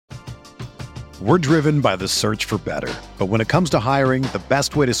We're driven by the search for better. But when it comes to hiring, the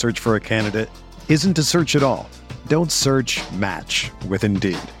best way to search for a candidate isn't to search at all. Don't search, match with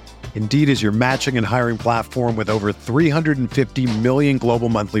Indeed. Indeed is your matching and hiring platform with over 350 million global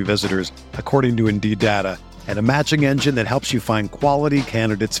monthly visitors, according to Indeed data, and a matching engine that helps you find quality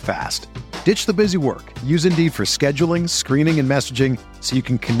candidates fast. Ditch the busy work. Use Indeed for scheduling, screening, and messaging so you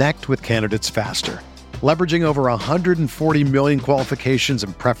can connect with candidates faster. Leveraging over 140 million qualifications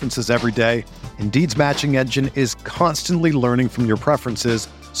and preferences every day, Indeed's matching engine is constantly learning from your preferences,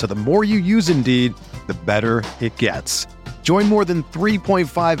 so the more you use Indeed, the better it gets. Join more than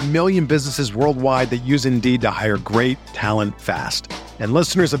 3.5 million businesses worldwide that use Indeed to hire great talent fast. And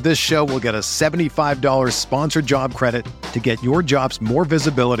listeners of this show will get a $75 sponsored job credit to get your jobs more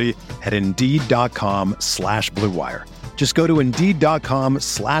visibility at Indeed.com/Blue Wire. Just go to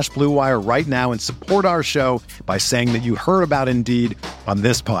Indeed.com/Blue Wire right now and support our show by saying that you heard about Indeed on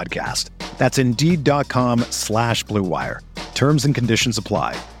this podcast. That's Indeed.com/Blue Wire. Terms and conditions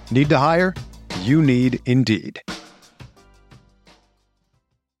apply. Need to hire? You need Indeed.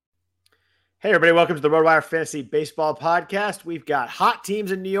 Hey, everybody. Welcome to the RotoWire Fantasy Baseball Podcast. We've got hot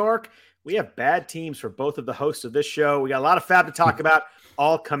teams in New York. We have bad teams for both of the hosts of this show. We got a lot of fab to talk about,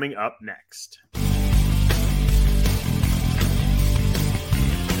 all coming up next.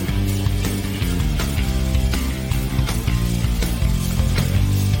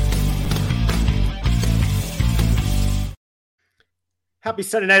 Happy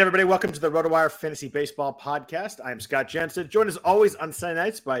Sunday night, everybody. Welcome to the RotoWire Fantasy Baseball Podcast. I'm Scott Jensen, joined as always on Sunday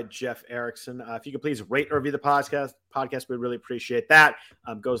nights by Jeff Erickson. If you could please rate or review the podcast, we'd really appreciate that.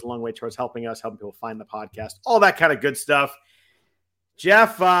 Goes a long way towards helping us, helping people find the podcast, all that kind of good stuff.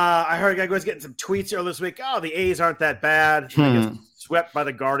 Jeff, I heard a guy was getting some tweets earlier this week. Oh, the A's aren't that bad. Swept by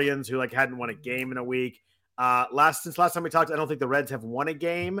the Guardians, who hadn't won a game in a week. Since last time we talked, I don't think the Reds have won a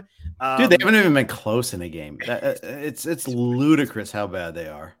game. Dude, they haven't even been close in a game. It's ludicrous how bad they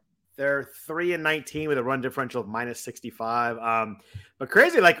are. They're 3-19 with a run differential of -65. But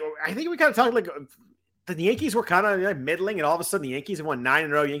crazy, I think we kind of talked the Yankees were kind of middling, and all of a sudden the Yankees have won 9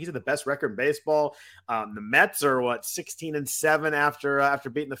 in a row. Yankees are the best record in baseball. The Mets are 16-7 after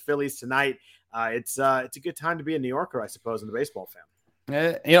beating the Phillies tonight. It's a good time to be a New Yorker, I suppose, and a baseball fan.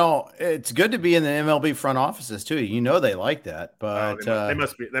 It's good to be in the MLB front offices too. They like that, but they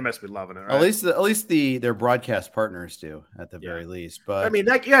must be loving it. Right? At least their broadcast partners do, at the very least. But I mean,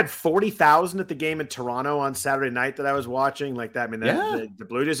 you had 40,000 at the game in Toronto on Saturday night that I was watching. The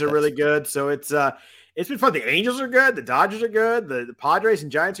Blue Jays are really good. So it's been fun. The Angels are good. The Dodgers are good. The Padres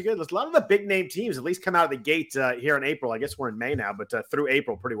and Giants are good. There's a lot of the big name teams at least come out of the gate here in April. I guess we're in May now, but through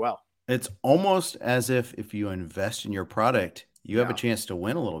April pretty well. It's almost as if you invest in your product, you have a chance to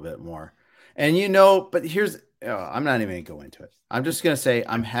win a little bit more. And but I'm not even going to go into it. I'm just going to say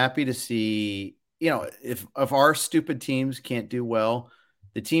I'm happy to see, if our stupid teams can't do well,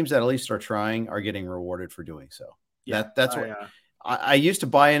 the teams that at least are trying are getting rewarded for doing so. Yeah, that's what I used to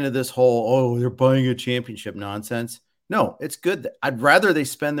buy into this whole, they're buying a championship nonsense. No, it's good. I'd rather they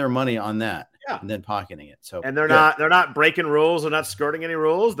spend their money on that than pocketing it. So, and they're not breaking rules. They're not skirting any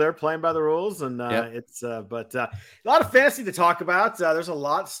rules. They're playing by the rules. And it's a lot of fantasy to talk about. There's a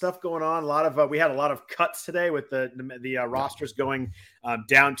lot of stuff going on. We had a lot of cuts today with the rosters going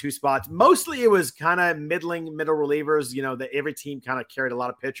down 2 spots. Mostly it was kind of middle relievers. Every team kind of carried a lot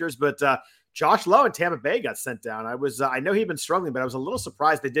of pitchers, but Josh Lowe in Tampa Bay got sent down. I know he'd been struggling, but I was a little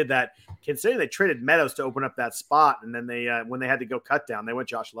surprised they did that, considering they traded Meadows to open up that spot. And then when they had to go cut down, they went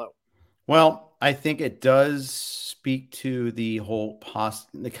Josh Lowe. Well, I think it does speak to the whole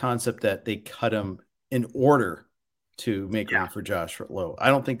the concept that they cut him in order to make room for Josh Lowe. I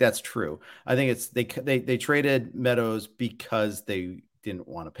don't think that's true. I think it's they traded Meadows because they didn't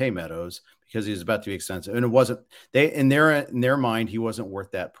want to pay Meadows because he was about to be expensive, and it wasn't. In their mind, he wasn't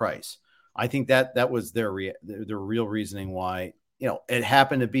worth that price. I think that was their real reasoning why it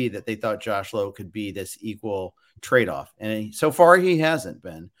happened to be that they thought Josh Lowe could be this equal trade-off, and so far he hasn't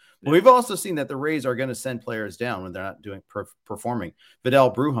been. But we've also seen that the Rays are going to send players down when they're not performing.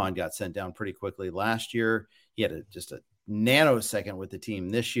 Vidal Brujan got sent down pretty quickly last year. He had just a nanosecond with the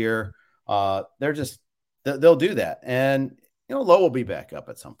team this year. They'll do that, and Lowe will be back up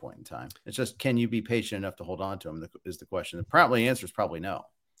at some point in time. It's just, can you be patient enough to hold on to him is the question. The answer is probably no.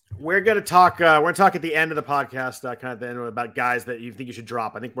 We're going to talk. We're going to talk at the end of the podcast, kind of the end about guys that you think you should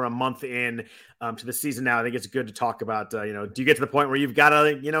drop. I think we're a month in to the season now. I think it's good to talk about. Do you get to the point where you've got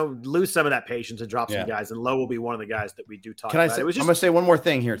to, lose some of that patience and drop some guys? And Lowe will be one of the guys that we do talk about. I'm going to say one more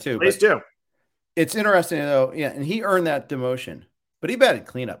thing here too. Please do. It's interesting though. Yeah, and he earned that demotion, but he batted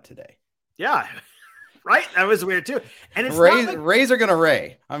cleanup today. Yeah. Right? That was weird too. And it's Rays are going to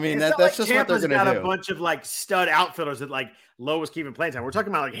Ray. I mean, that's just what they're going to do. Got a bunch of like stud outfielders that like Lowe was keeping playing time. We're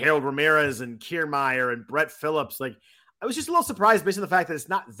talking about like Harold Ramirez and Kiermaier and Brett Phillips. Like, I was just a little surprised based on the fact that it's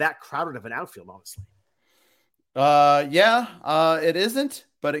not that crowded of an outfield, honestly. It isn't,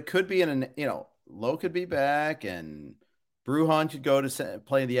 but it could be Lowe could be back and Brujan could go to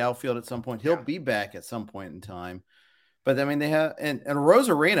play the outfield at some point. He'll be back at some point in time. But I mean, they have and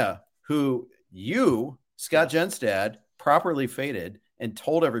Rosarena, who Scott Genstad, properly faded and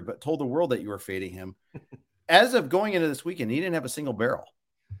told the world that you were fading him. As of going into this weekend, he didn't have a single barrel,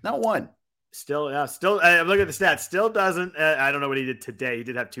 not one. Still, I'm looking at the stats. Still doesn't. I don't know what he did today. He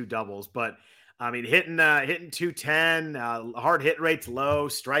did have 2 doubles, but I mean, hitting 210, hard hit rates low,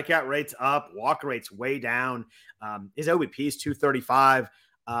 strikeout rates up, walk rates way down. His OBP is 235.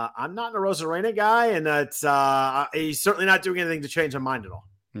 I'm not a Rosarena guy, and he's certainly not doing anything to change my mind at all.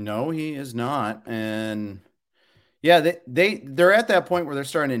 No, he is not. And yeah, they're at that point where they're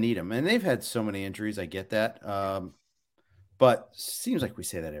starting to need him, and they've had so many injuries. I get that. But seems like we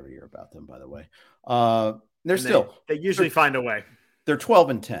say that every year about them, by the way. They usually find a way. They're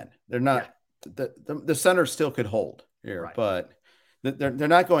 12-10. They're not the center still could hold here, right. But they're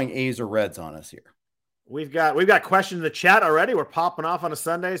not going A's or Reds on us here. We've got questions in the chat already. We're popping off on a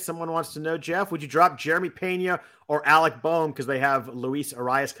Sunday. Someone wants to know, Jeff, would you drop Jeremy Pena or Alec Boehm because they have Luis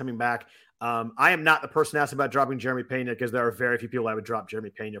Arias coming back? I am not the person asked about dropping Jeremy Pena because there are very few people I would drop Jeremy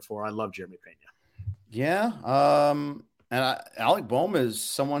Pena for. I love Jeremy Pena. Yeah. Alec Boehm is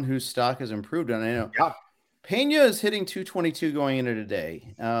someone whose stock has improved. And I know Pena is hitting 222 going into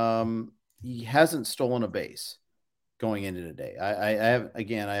today. He hasn't stolen a base going into today.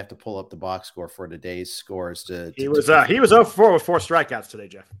 I have to pull up the box score for today's scores. He was 0-4 with 4 strikeouts today,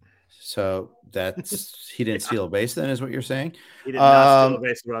 Jeff. So that's he didn't steal a base. Then is what you're saying? He did not steal a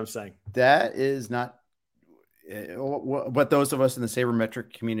base. Is what I'm saying. That is not what those of us in the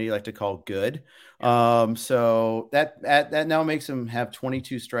sabermetric community like to call good. So that now makes him have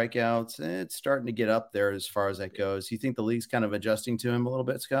 22 strikeouts. It's starting to get up there as far as that goes. You think the league's kind of adjusting to him a little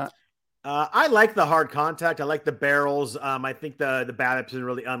bit, Scott? I like the hard contact. I like the barrels. I think the BABIP's been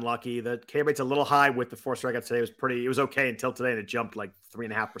really unlucky. The K rate's a little high with the 4 strikeouts today. It was okay until today, and it jumped like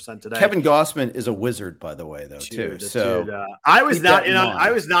 3.5% today. Kevin Gossman is a wizard, by the way, though, too. So I was not in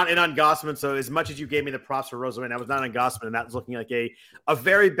on Gossman. So as much as you gave me the props for Rosarena, I was not on Gossman, and that was looking like a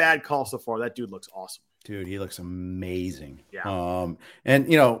very bad call so far. That dude looks awesome. Dude, he looks amazing. Yeah.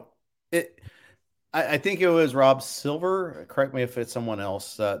 I think it was Rob Silver. Correct me if it's someone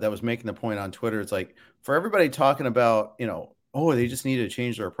else that was making the point on Twitter. It's like for everybody talking about, they just need to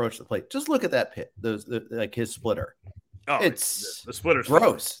change their approach to the plate. Just look at that pit, like his splitter. Oh, it's the splitter's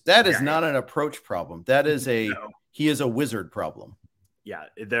gross. That is not an approach problem. That is he is a wizard problem. Yeah,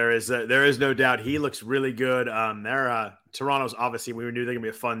 there is no doubt. He looks really good. Toronto's obviously we knew they were gonna be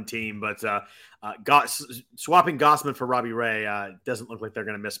a fun team, but swapping Gossman for Robbie Ray doesn't look like they're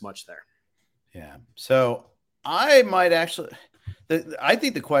gonna miss much there. Yeah. So I might actually I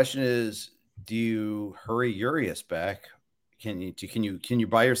think the question is, do you hurry Urias back? Can you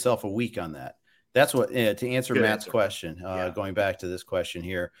buy yourself a week on that? That's what to answer Good Matt's answer. question. Going back to this question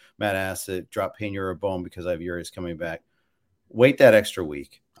here, Matt asked to drop Pena or Boehm because I have Urias coming back. Wait that extra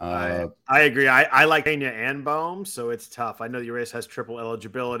week. I agree. I like Pena and Boehm, so it's tough. I know Urias has triple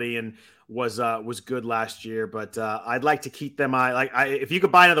eligibility and was good last year, but I'd like to keep them. If you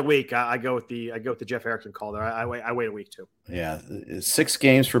could buy another week, I go with the Jeff Erickson call there. I wait a week too. Yeah, 6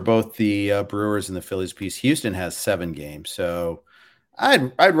 games for both the Brewers and the Phillies piece. Houston has 7 games, so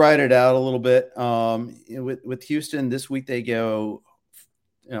I'd ride it out a little bit. With Houston this week, they go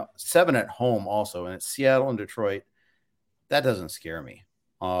 7 at home also, and it's Seattle and Detroit. That doesn't scare me.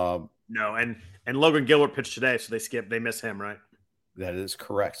 No, and Logan Gilbert pitched today, so they miss him, right? That is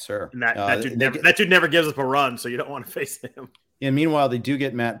correct, sir. And that dude never gives up a run, so you don't want to face him. And meanwhile, they do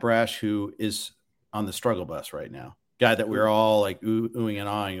get Matt Brash, who is on the struggle bus right now. Guy that we were all like oohing and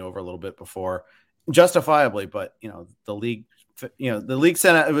ahhing over a little bit before, justifiably. But the league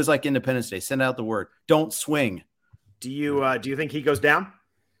sent out. It was like Independence Day. Send out the word. Don't swing. Do you think he goes down?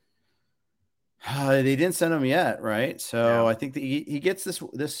 They didn't send him yet, right? So I think that he gets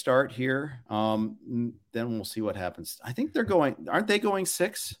this start here. Then we'll see what happens. I think aren't they going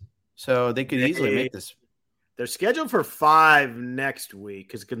 6? So they could easily make this. They're scheduled for 5 next week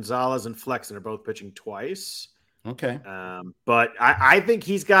because Gonzalez and Flexen are both pitching twice. Okay. But I think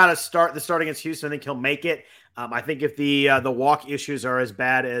he's got to start against Houston. I think he'll make it. I think if the walk issues are as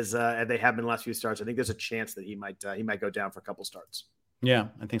bad as they have been the last few starts, I think there's a chance that he might go down for a couple starts. Yeah,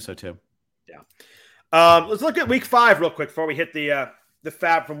 I think so too. Yeah. Let's look at week 5 real quick before we hit the the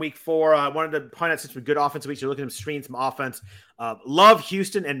fab from week 4. I wanted to point out since we're good offensive weeks, you're looking at stream some offense. Love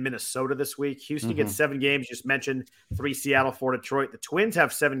Houston and Minnesota this week. Houston gets 7 games. Just mentioned 3 Seattle, 4 Detroit. The Twins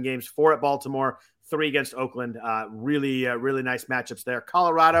have 7 games, 4 at Baltimore, 3 against Oakland. Really nice matchups there.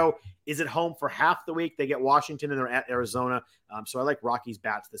 Colorado is at home for half the week. They get Washington and they're at Arizona. So I like Rockies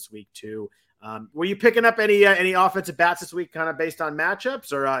bats this week too. Were you picking up any offensive bats this week, kind of based on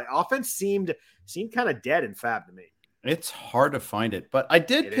matchups, or offense seemed kind of dead in fab to me? It's hard to find it, but I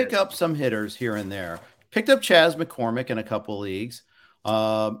did pick up some hitters here and there. Picked up Chas McCormick in a couple leagues.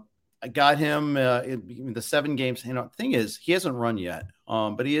 I got him in the 7 games. You know, the thing is, he hasn't run yet,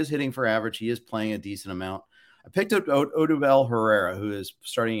 but he is hitting for average. He is playing a decent amount. I picked up Odubel Herrera, who is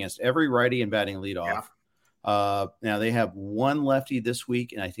starting against every righty and batting leadoff. Yeah. Now they have 1 lefty this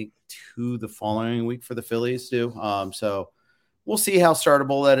week, and I think 2 the following week for the Phillies too. So we'll see how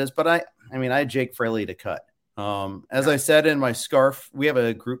startable that is. But I had Jake Fraley to cut. As I said in my scarf, we have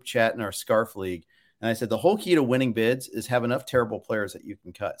a group chat in our scarf league. And I said, the whole key to winning bids is have enough terrible players that you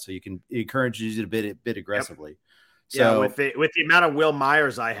can cut. So it encourages you to bid aggressively. Yep. So with the amount of Will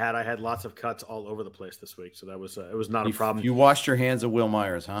Myers I had lots of cuts all over the place this week. So that was, it was not a problem. You washed your hands of Will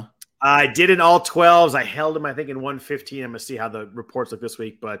Myers, huh? I did in all 12s. I held him, I think, in 115. I'm going to see how the reports look this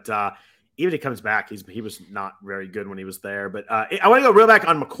week. But even if he comes back, he was not very good when he was there. But I want to go real back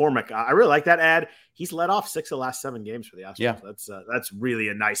on McCormick. I really like that ad. He's led off 6 of the last 7 games for the Astros. Yeah. That's really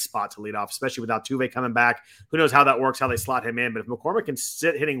a nice spot to lead off, especially without Tuve coming back. Who knows how that works, how they slot him in. But if McCormick can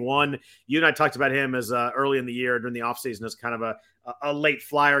sit hitting 1, you and I talked about him as early in the year during the offseason as kind of a late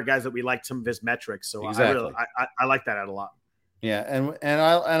flyer, guys that we liked some of his metrics. So exactly. I like that ad a lot. Yeah, and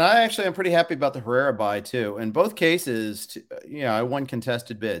I actually am pretty happy about the Herrera buy too. In both cases, I won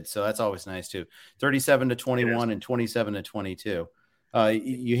contested bids, so that's always nice too. 37-21 and 27-22.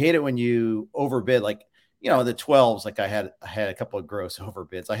 You hate it when you overbid, like the 12s. Like I had a couple of gross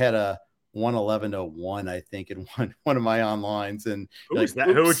overbids. I had a 111-1, I think, in one of my onlines. And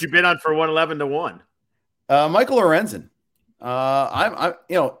who would you bid on for 111-1? Michael Lorenzen. I'm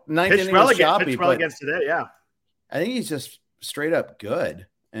 9th inning was choppy, but against today, yeah. I think he's just straight up good,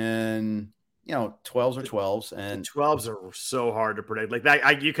 and 12s are 12s, and 12s are so hard to predict. Like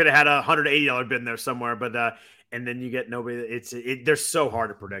that, you could have had a $180 bid in there somewhere, but and then you get nobody. They're so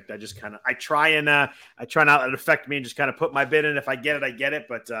hard to predict. I try not to affect me and just kind of put my bid in. If I get it, I get it,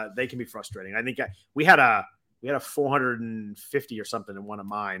 but they can be frustrating. I think we had a 450 or something in one of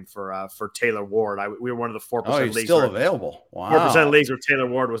mine for Taylor Ward. We were one of the 4% leagues. He's still available. Wow. 4% leagues where Taylor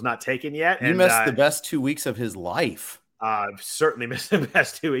Ward was not taken yet. You missed the best 2 weeks of his life. Certainly missed the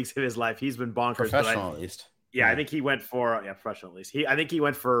best 2 weeks of his life. He's been bonkers. Professional, at least. Yeah, I think he went for professional at least. I think he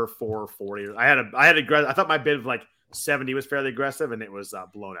went for 440. I thought my bid of like 70 was fairly aggressive, and it was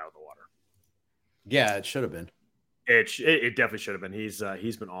blown out of the water. Yeah, it should have been. It definitely should have been.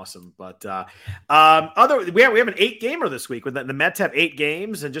 He's been awesome. But we have an 8-gamer this week. With the Mets have 8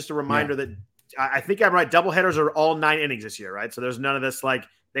 games, and just a reminder that I think I'm right. Doubleheaders are all 9 innings this year, right? So there's none of this like.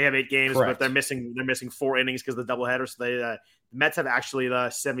 They have 8 games, Correct. But they're missing 4 innings because of the doubleheader. So the Mets have actually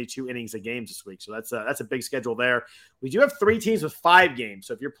 72 innings of games this week. So that's a big schedule there. We do have 3 teams with 5 games.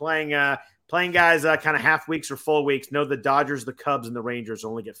 So if you're playing guys kind of half weeks or full weeks, know the Dodgers, the Cubs, and the Rangers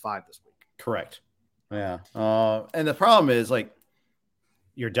only get 5 this week. Correct. Yeah. And the problem is like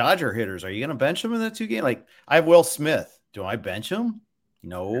your Dodger hitters. Are you going to bench them in the 2 games? Like I have Will Smith. Do I bench him?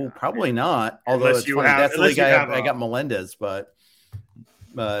 No, probably not. Although it's funny. That's the league I got Melendez, but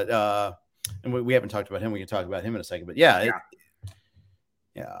and we haven't talked about him. We can talk about him in a second, but it's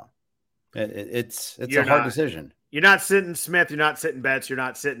a hard decision. You're not sitting Smith. You're not sitting Betts. You're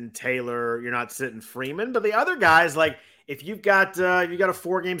not sitting Taylor. You're not sitting Freeman. But the other guys, like if you've got a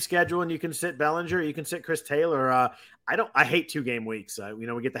 4-game schedule and you can sit Bellinger, you can sit Chris Taylor. I hate 2-game weeks. We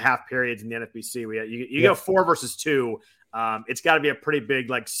get the half periods in the NFBC. You go 4 versus 2. It's got to be a pretty big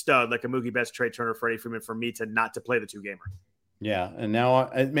like stud, like a Mookie Betts, Trey Turner, Freddie Freeman for me to not to play the 2-gamer. Yeah, and now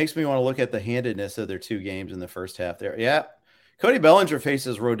it makes me want to look at the handedness of their 2 games in the first half there. Yeah, Cody Bellinger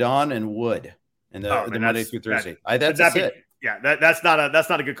faces Rodon and Wood in the Monday through Thursday. That's it. Yeah, that's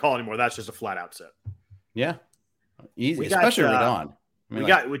not a good call anymore. That's just a flat out sit. Yeah, easy, especially Rodon. We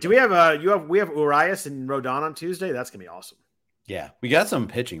have Urias and Rodon on Tuesday. That's gonna be awesome. Yeah, we got some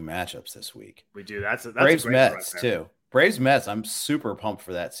pitching matchups this week. We do. That's Braves Mets too. Braves Mets. I'm super pumped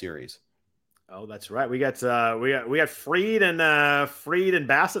for that series. Oh, that's right. We got Fried and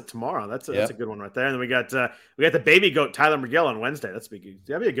Bassett tomorrow. That's a good one right there. And then we got the baby goat Tyler McGill on Wednesday.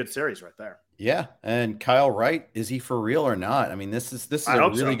 That'd be a good series right there. Yeah, and Kyle Wright, is he for real or not? I mean, this is a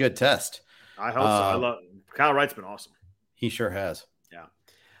really good test. I hope so. Kyle Wright's been awesome. He sure has. Yeah.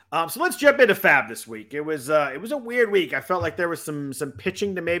 So let's jump into Fab this week. It was a weird week. I felt like there was some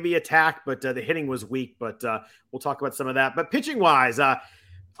pitching to maybe attack, but the hitting was weak. But we'll talk about some of that. But pitching wise, I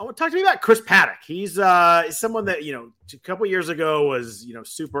want to talk to me about Chris Paddack. He's someone that a couple years ago was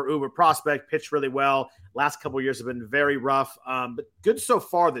super uber prospect, pitched really well. Last couple of years have been very rough, but good so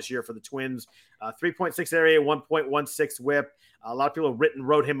far this year for the Twins. 3.6 area, 1.16 WHIP. A lot of people have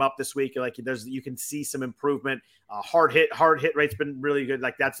wrote him up this week. Like you can see some improvement. Hard hit rate's been really good.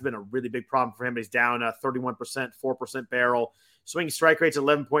 Like that's been a really big problem for him. He's down 31%, 4% barrel. Swinging strike rate's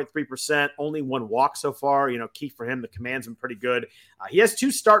 11.3%. Only one walk so far. Key for him. The command's been pretty good. He has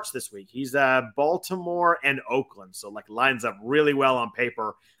 2 starts this week. He's Baltimore and Oakland. So like lines up really well on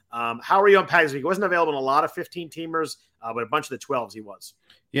paper. How are you on Paddack this week? He wasn't available in a lot of 15-teamers, but a bunch of the 12s he was.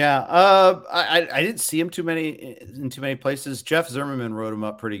 Yeah, I didn't see him in too many places. Jeff Zimmerman wrote him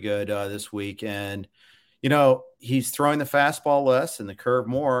up pretty good this week, and he's throwing the fastball less and the curve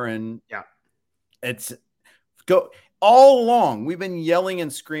more, and it's all along. We've been yelling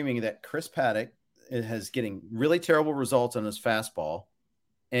and screaming that Chris Paddack has getting really terrible results on his fastball,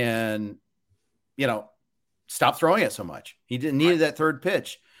 and stop throwing it so much. He didn't need that third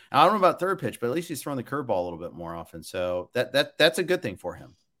pitch. I don't know about third pitch, but at least he's throwing the curveball a little bit more often. So that's a good thing for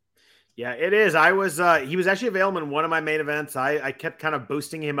him. Yeah, it is. He was actually available in one of my main events. I kept kind of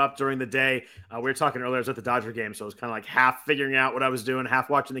boosting him up during the day. We were talking earlier, I was at the Dodger game, so I was kind of like half figuring out what I was doing, half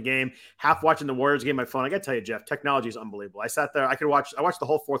watching the game, half watching the Warriors game on my phone. I got to tell you, Jeff, technology is unbelievable. I sat there, I watched the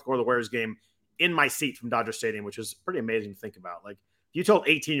whole fourth quarter of the Warriors game in my seat from Dodger Stadium, which is pretty amazing to think about. Like, if you told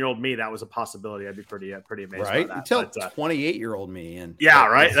 18-year-old me that was a possibility, I'd be pretty amazed. Right? By that. You tell 28-year-old me, and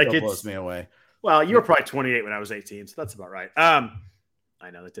right, like it blows me away. Well, you were probably 28 when I was 18, so that's about right. I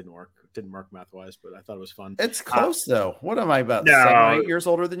know that didn't work. It didn't work math-wise, but I thought it was fun. It's close though. What am I about? 7 or 8 years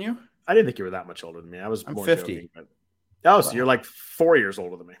older than you? I didn't think you were that much older than me. I'm 50. Joking, but... so you're like 4 years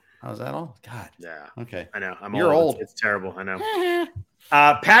older than me. How's that all? God. Yeah. Okay. I know. You're old. It's terrible. I know.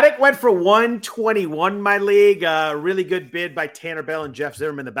 Paddack went for 121 in my league. Really good bid by Tanner Bell and Jeff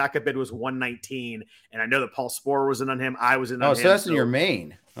Zimmerman. The backup bid was 119. And I know that Paul Sporer was in on him. I was in on him. Oh, so that's in your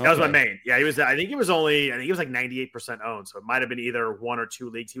main. Okay. That was my main. Yeah, he was. I think he was like 98% owned. So it might have been either 1 or 2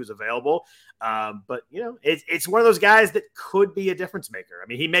 leagues he was available. But it's one of those guys that could be a difference maker. I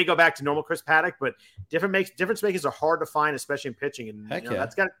mean, he may go back to normal Chris Paddack, but difference makers are hard to find, especially in pitching. And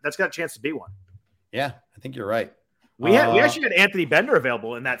that's got a chance to be one. Yeah, I think you're right. We actually had Anthony Bender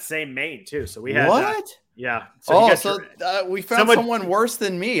available in that same main too. So we had what? Yeah. So we found someone worse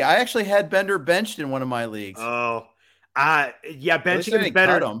than me. I actually had Bender benched in one of my leagues. Oh, yeah. Benching is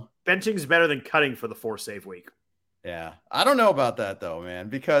better. Benching is better than cutting for the 4-save week. Yeah, I don't know about that though, man.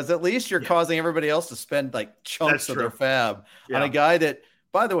 Because at least you're causing everybody else to spend like chunks of their fab on a guy that.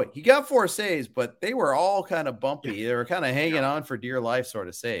 By the way, he got 4 saves, but they were all kind of bumpy. Yeah. They were kind of hanging on for dear life sort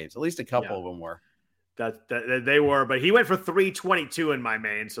of saves. At least a couple of them were. That they were, but he went for 322 in my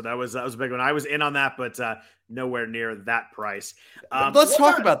main, so that was a big one. I was in on that, but nowhere near that price. Let's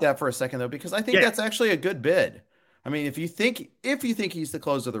talk about that for a second, though, because I think that's actually a good bid. I mean, if you think he's the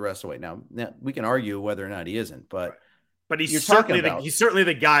closer the rest of the way, now we can argue whether or not he isn't, but he's certainly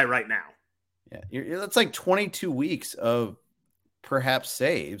the guy right now. Yeah, it's like 22 weeks of perhaps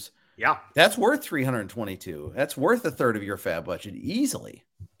saves. Yeah, that's worth 322. That's worth a third of your fab budget easily.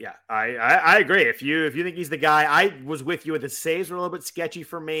 Yeah, I agree. If you think he's the guy, I was with you. The saves were a little bit sketchy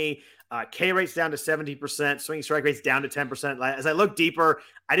for me. K rate's down to 70%. Swinging strike rate's down to 10%. As I look deeper,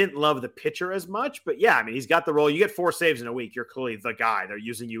 I didn't love the pitcher as much. But yeah, I mean, he's got the role. You get 4 saves in a week, you're clearly the guy. They're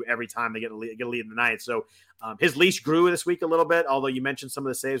using you every time they get a lead in the ninth. So his leash grew this week a little bit, although you mentioned some of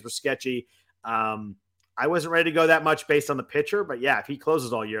the saves were sketchy. I wasn't ready to go that much based on the pitcher. But yeah, if he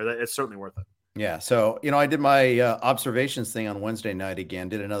closes all year, it's certainly worth it. Yeah. So, I did my observations thing on Wednesday night again,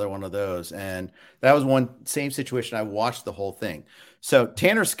 did another one of those. And that was same situation. I watched the whole thing. So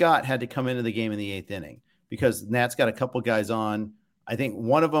Tanner Scott had to come into the game in the 8th inning because Nat's got a couple guys on. I think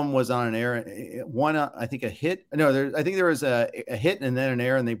one of them was on an error. I think a hit. No, I think there was a hit and then an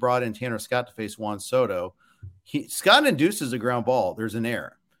error, and they brought in Tanner Scott to face Juan Soto. Scott induces a ground ball. There's an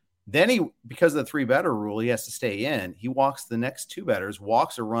error. Then because of the 3-batter rule, he has to stay in. He walks the next 2 batters,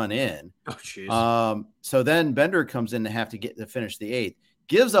 walks a run in. Oh, jeez. So then Bender comes in to have to finish the 8th,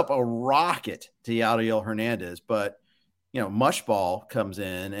 gives up a rocket to Yadiel Hernandez, but Mushball comes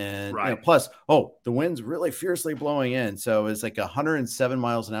in and plus, the wind's really fiercely blowing in. So it's like 107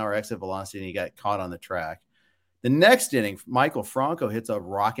 miles an hour exit velocity, and he got caught on the track. The next inning, Michael Franco hits a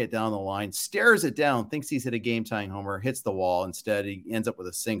rocket down the line, stares it down, thinks he's hit a game-tying homer, hits the wall. Instead, he ends up with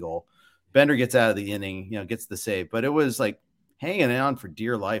a single. Bender gets out of the inning, gets the save. But it was like hanging on for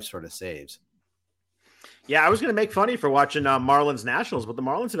dear life sort of saves. Yeah, I was going to make fun of you for watching Marlins Nationals, but the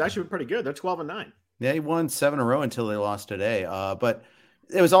Marlins have actually been pretty good. They're 12-9. Yeah, he won 7 in a row until they lost today. But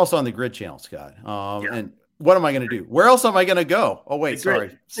it was also on the Grid channel, Scott. And what am I going to do? Where else am I going to go? Oh, wait,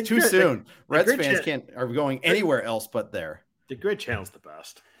 sorry. It's too soon. Reds fans are going anywhere else but there. The Grid channel's the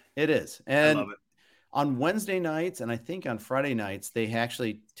best. It is. And I love it. On Wednesday nights, and I think on Friday nights, they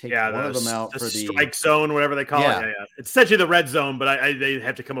actually take one of them out for the strike zone, whatever they call it. Yeah. It's essentially the red zone, but they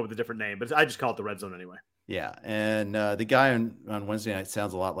have to come up with a different name. But I just call it the red zone anyway. Yeah, and the guy on Wednesday night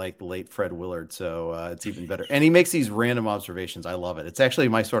sounds a lot like the late Fred Willard, so it's even better. And he makes these random observations. I love it. It's actually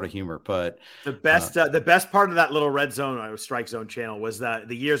my sort of humor. But the best part of that little red zone or strike zone channel was that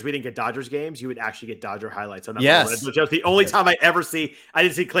the years we didn't get Dodgers games, you would actually get Dodger highlights on that. Yes, which was the only time I ever see. I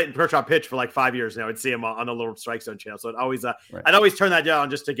didn't see Clayton Kershaw pitch for like 5 years now. I'd see him on the little strike zone channel. So I'd always turn that down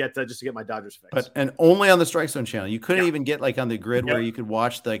just to get my Dodgers fix. And only on the strike zone channel. You couldn't even get like on the Grid where you could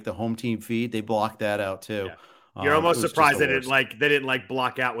watch like the home team feed. They blocked that out too. Yeah. You're almost surprised they didn't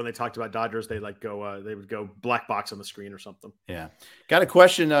block out when they talked about Dodgers. They would go black box on the screen or something. Yeah. Got a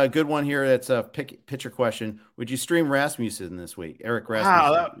question, a good one here. That's a pitcher question. Would you stream Rasmussen this week? Erik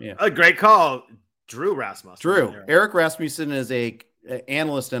Rasmussen. A great call. Drew Rasmussen. Erik Rasmussen is a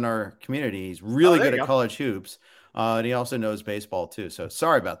analyst in our community. He's really good at college hoops. And he also knows baseball too. So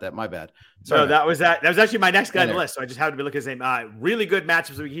sorry about that. My bad. That was actually my next guy on the list. So I just happened to be looking at his name. Really good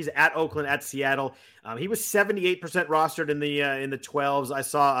matchups. He's at Oakland, at Seattle. He was 78% rostered in the 12s. I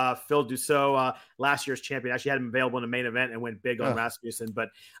saw Phil Dussault, last year's champion. Actually had him available in the main event and went big on Rasmussen. But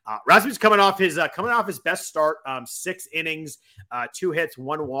Rasmussen's coming off his best start. 6 innings, 2 hits,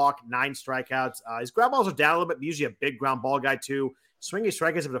 1 walk, 9 strikeouts. His ground balls are down a little bit. But usually a big ground ball guy too. Swinging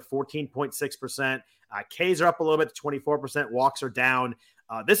strikeouts up to 14.6%. Ks are up a little bit to 24%. Walks are down.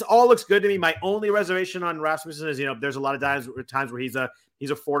 This all looks good to me. My only reservation on Rasmussen is, there's a lot of times where he's a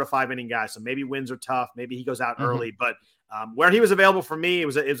 4 to 5 inning guy. So maybe wins are tough. Maybe he goes out early. But where he was available for me, it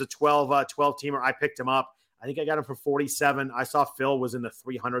was a 12 teamer. I picked him up. I think I got him for 47. I saw Phil was in the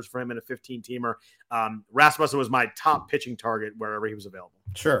 300s for him in a 15 teamer. Rasmussen was my top pitching target wherever he was available.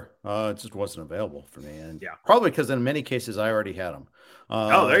 Sure. It just wasn't available for me. And probably because in many cases I already had him.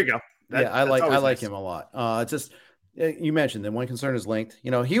 There you go. I like him a lot. Just you mentioned that one concern is length.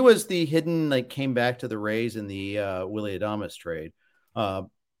 He was the hidden, came back to the Rays in the Willy Adames trade.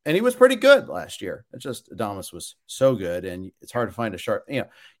 And he was pretty good last year. It's just Adames was so good, and it's hard to find a sharp.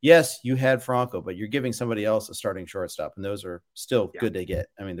 Yes, you had Franco, but you're giving somebody else a starting shortstop, and those are still good to get.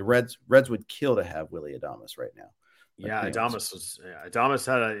 I mean, the Reds would kill to have Willy Adames right now. Adames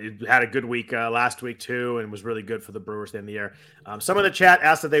had a good week last week too, and was really good for the Brewers at the end of the year. Some of the chat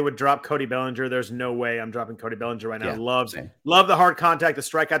asked that they would drop Cody Bellinger. There's no way I'm dropping Cody Bellinger right now. Love the hard contact. The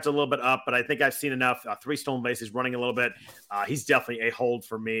strikeouts a little bit up, but I think I've seen enough. 3 stolen bases, running a little bit. He's definitely a hold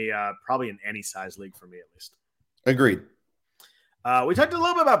for me, probably in any size league for me at least. Agreed. We talked a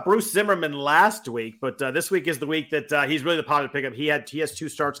little bit about Bruce Zimmerman last week, but this week is the week that he's really the popular pickup. He has 2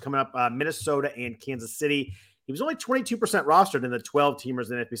 starts coming up, Minnesota and Kansas City. He was only 22% rostered in the 12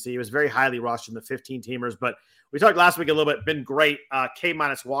 teamers in FBC. He was very highly rostered in the 15 teamers, but we talked last week a little bit, been great. K-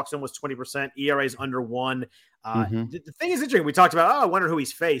 walks in was 20%, ERA's under 1. The thing is interesting. We talked about, I wonder who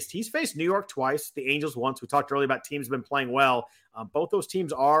he's faced. He's faced New York twice, the Angels once. We talked earlier about teams have been playing well. Both those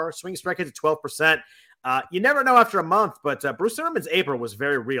teams are swinging strikeouts at 12%. You never know after a month, but Bruce Zimmerman's April was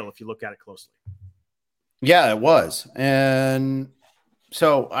very real if you look at it closely. Yeah, it was. And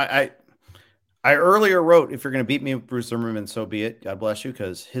so I earlier wrote, if you're going to beat me with Bruce Zimmerman, so be it. God bless you,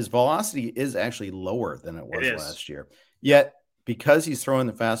 because his velocity is actually lower than it was last year. Yet, because he's throwing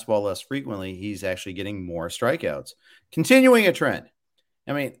the fastball less frequently, he's actually getting more strikeouts. Continuing a trend.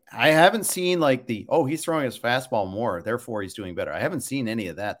 I mean, I haven't seen he's throwing his fastball more, therefore he's doing better. I haven't seen any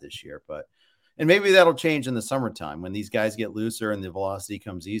of that this year, and maybe that'll change in the summertime when these guys get looser and the velocity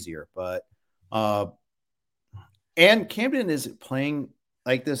comes easier. But, and Camden is playing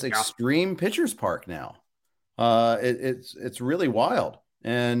like this extreme pitcher's park now. It's really wild.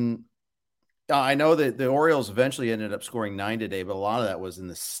 And I know that the Orioles eventually ended up scoring 9 today, but a lot of that was in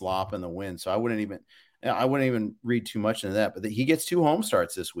the slop and the wind. So I wouldn't even read too much into that. But he gets 2 home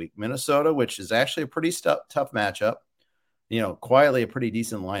starts this week. Minnesota, which is actually a pretty tough matchup, quietly a pretty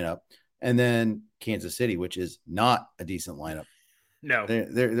decent lineup. And then Kansas City, which is not a decent lineup. No,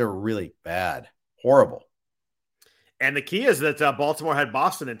 they're really bad, horrible. And the key is that Baltimore had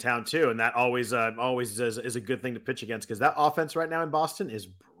Boston in town too, and that always is a good thing to pitch against because that offense right now in Boston is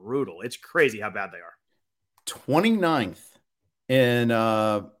brutal. It's crazy how bad they are. 29th in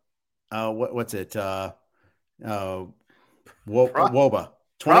what's it? WOBA.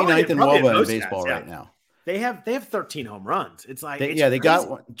 29th in WOBA in baseball right now. They have 13 home runs. It's like they got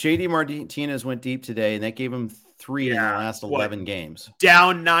one. JD Martinez went deep today, and that gave him 3 in the last 11 games.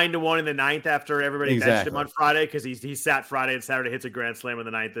 Down 9-1 in the ninth after everybody benched him on Friday because he sat Friday and Saturday, hits a grand slam in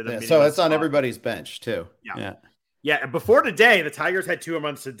the ninth. So it's on everybody's bench too. Yeah. Before today, the Tigers had 2 home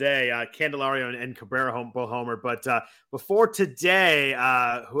runs today. Candelario and Cabrera both homer. But before today,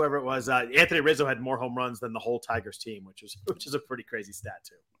 whoever it was, Anthony Rizzo had more home runs than the whole Tigers team, which is a pretty crazy stat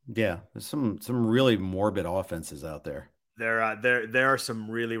too. Yeah, there's some really morbid offenses out there. There are some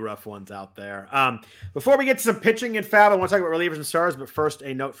really rough ones out there. Before we get to some pitching and fab, I want to talk about relievers and stars. But first,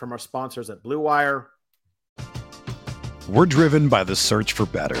 a note from our sponsors at Blue Wire. We're driven by the search for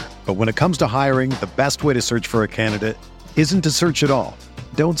better. But when it comes to hiring, the best way to search for a candidate isn't to search at all.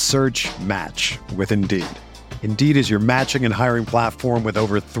 Don't search, match with Indeed. Indeed is your matching and hiring platform with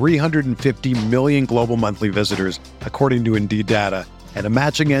over 350 million global monthly visitors, according to Indeed data, and a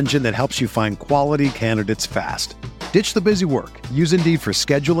matching engine that helps you find quality candidates fast. Ditch the busy work. Use Indeed for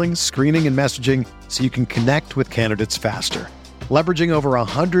scheduling, screening, and messaging so you can connect with candidates faster. Leveraging over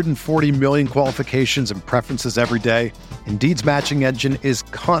 140 million qualifications and preferences every day, Indeed's matching engine is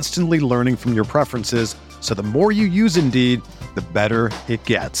constantly learning from your preferences, so the more you use Indeed, the better it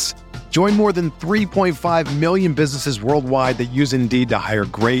gets. Join more than 3.5 million businesses worldwide that use Indeed to hire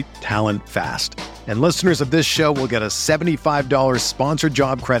great talent fast. And listeners of this show will get a $75 sponsored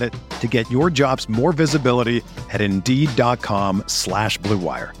job credit to get your jobs more visibility at Indeed.com/Blue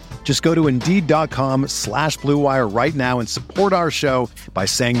Wire. Just go to Indeed.com/Blue Wire right now and support our show by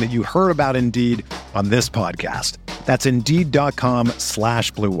saying that you heard about Indeed on this podcast. That's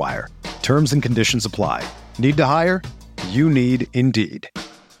Indeed.com/Blue Wire. Terms and conditions apply. Need to hire? You need Indeed.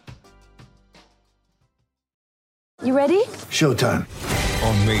 You ready? Showtime.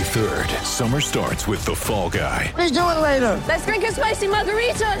 On May 3rd, summer starts with The Fall Guy. Let's do it later. Let's drink a spicy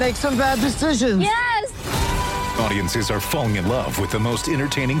margarita. Make some bad decisions. Yes! Audiences are falling in love with the most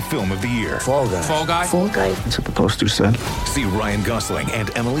entertaining film of the year. Fall Guy. Fall Guy? Fall Guy. That's what the poster said. See Ryan Gosling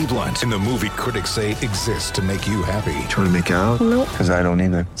and Emily Blunt in the movie critics say exists to make you happy. Trying to make it out? Nope. Because I don't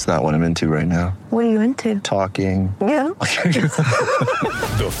either. It's not what I'm into right now. What are you into? Talking. Yeah.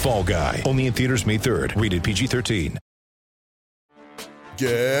 The Fall Guy. Only in theaters May 3rd. Rated PG-13.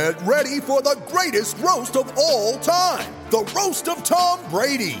 Get ready for the greatest roast of all time. The Roast of Tom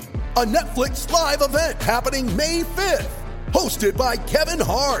Brady. A Netflix live event happening May 5th. Hosted by Kevin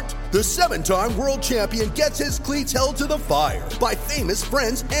Hart. The 7-time world champion gets his cleats held to the fire by famous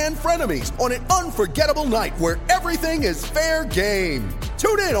friends and frenemies on an unforgettable night where everything is fair game.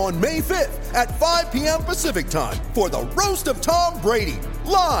 Tune in on May 5th at 5 p.m. Pacific time for the Roast of Tom Brady.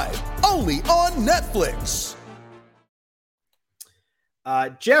 Live only on Netflix.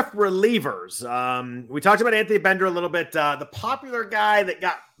 Jeff, relievers. We talked about Anthony Bender a little bit. The popular guy that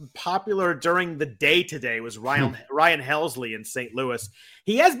got popular during the day today was Ryan Helsley in St. Louis.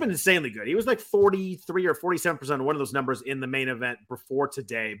 He has been insanely good. He was like 43 or 47% of one of those numbers in the main event before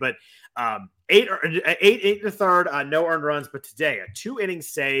today. But 8 and a third, no earned runs. But today, a 2-inning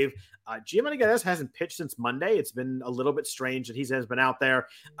save. Giovanni Gallegos hasn't pitched since Monday. It's been a little bit strange that he has been out there.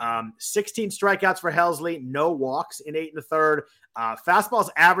 16 strikeouts for Helsley, no walks in 8 and a third.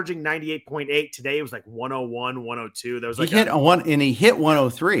 Fastball's averaging 98.8. Today it was like 101, 102. There was like he hit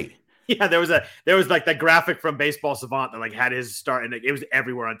 103. Yeah, there was like the graphic from Baseball Savant that like had his start, and it was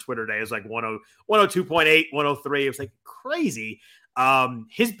everywhere on Twitter today. It was like 102.8, 103. It was like crazy.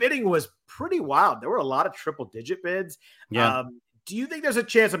 His bidding was pretty wild. There were a lot of triple digit bids. Yeah. Do you think there's a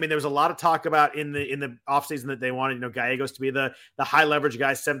chance? I mean, there was a lot of talk about in the offseason that they wanted, Gallegos to be the high leverage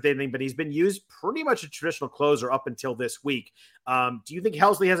guy, 7th inning, but he's been used pretty much a traditional closer up until this week. Do you think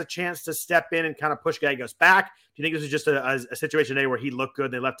Helsley has a chance to step in and kind of push Gallegos back? Do you think this is just a situation today where he looked good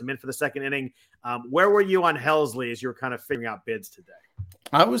and they left him in for the 2nd inning? Where were you on Helsley as you were kind of figuring out bids today?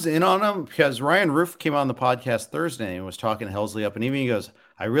 I was in on him because Ryan Roof came on the podcast Thursday and was talking Helsley up, and even he goes,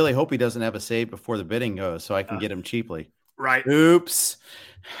 I really hope he doesn't have a save before the bidding goes so I can get him cheaply. Right. Oops.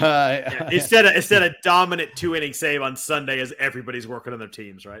 Instead of dominant 2-inning save on Sunday as everybody's working on their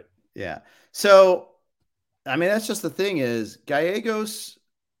teams, right? Yeah. So, I mean, that's just the thing is Gallegos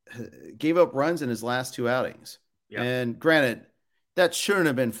gave up runs in his last 2 outings. Yeah. And granted, that shouldn't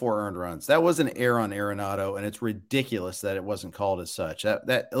have been 4 earned runs. That was an error on Arenado, and it's ridiculous that it wasn't called as such. That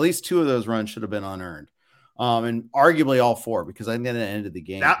at least 2 of those runs should have been unearned. And arguably all 4, because I think that ended the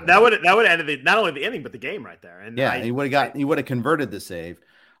game. That would have ended not only the inning but the game right there. And yeah, he would have converted the save.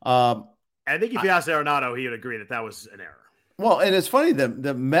 I think if you asked Arenado, he would agree that was an error. Well, and it's funny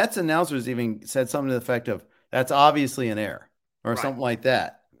the Mets announcers even said something to the effect of that's obviously an error or something like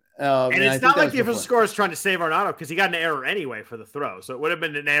that. And it's not like the official score is trying to save Arenado because he got an error anyway for the throw. So it would have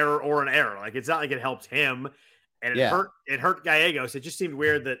been an error or an error. Like, it's not like it helped him. And it hurt Gallegos. It just seemed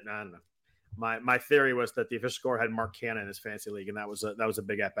weird that, I don't know. My theory was that the official score had Mark Canha in his fantasy league, and that was a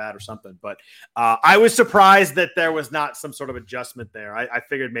big at bat or something. But I was surprised that there was not some sort of adjustment there. I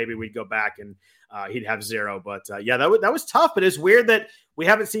figured maybe we'd go back and he'd have 0. But that was tough. But it's weird that we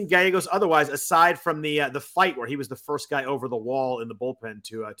haven't seen Gallegos otherwise, aside from the fight where he was the first guy over the wall in the bullpen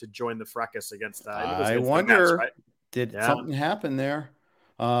to join the fracas against. I wonder, Mets, right? Did something happen there?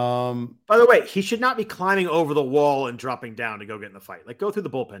 By the way, he should not be climbing over the wall and dropping down to go get in the fight. Like, go through the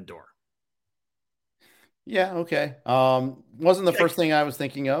bullpen door. Yeah, okay. Wasn't the first thing I was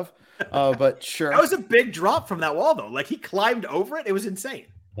thinking of, but sure. That was a big drop from that wall, though. Like, he climbed over it. It was insane.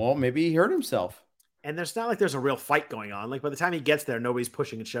 Well, maybe he hurt himself. And there's not like there's a real fight going on. Like, by the time he gets there, nobody's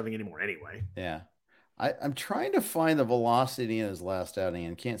pushing and shoving anymore anyway. Yeah. I'm trying to find the velocity in his last outing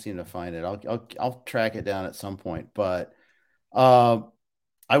and can't seem to find it. I'll track it down at some point. But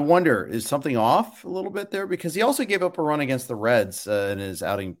I wonder, is something off a little bit there? Because he also gave up a run against the Reds in his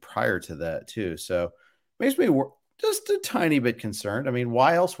outing prior to that, too. So makes me just a tiny bit concerned. I mean,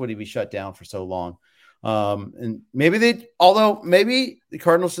 why else would he be shut down for so long? And maybe the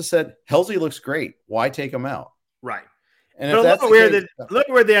Cardinals just said, Helsley looks great. Why take him out? Right. And but a little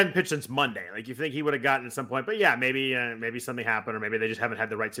weird they hadn't pitched since Monday. Like, you think he would have gotten at some point, but yeah, maybe something happened, or maybe they just haven't had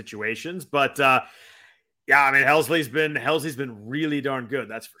the right situations. But I mean, Helsley's been really darn good.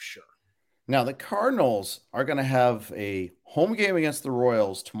 That's for sure. Now, the Cardinals are going to have a home game against the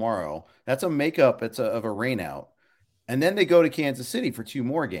Royals tomorrow. That's a makeup. It's of a rainout. And then they go to Kansas City for 2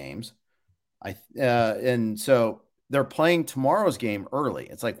 more games. And so they're playing tomorrow's game early.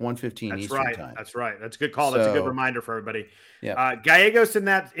 It's like 1:15 Eastern time. That's right. That's a good call. That's a good reminder for everybody. Yeah. Gallegos in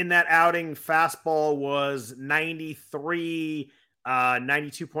that outing, fastball was 93,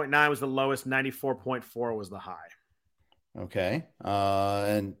 92.9 was the lowest, 94.4 was the high. Okay.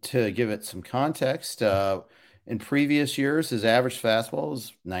 And to give it some context, in previous years, his average fastball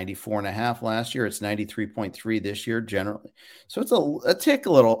was 94.5 last year. It's 93.3 this year generally. So it's a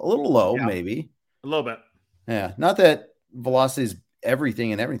little low, maybe. A little bit. Yeah. Not that velocity is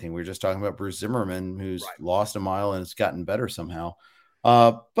everything. We were just talking about Bruce Zimmerman, who's lost a mile and it's gotten better somehow.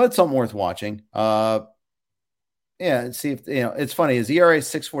 But it's something worth watching. Yeah, see if it's funny. His ERA is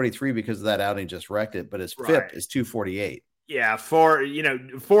 6.43 because of that outing just wrecked it, but his FIP is 2.48. Yeah, four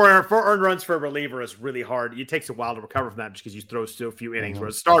earned runs for a reliever is really hard. It takes a while to recover from that just because you throw still a few innings.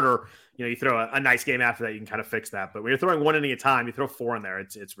 Whereas a starter, you throw a nice game after that, you can kind of fix that. But when you're throwing 1 inning at a time, you throw 4 in there,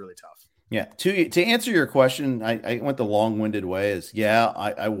 it's really tough. Yeah. To answer your question, I went the long-winded way.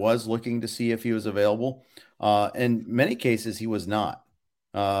 I was looking to see if he was available. In many cases, he was not,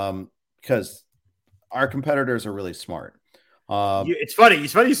 because our competitors are really smart. It's funny you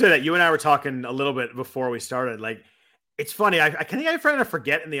say that. You and I were talking a little bit before we started. Like, it's funny. I think I try to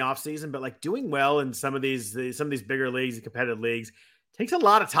forget in the offseason, but like doing well in some of these bigger leagues and competitive leagues takes a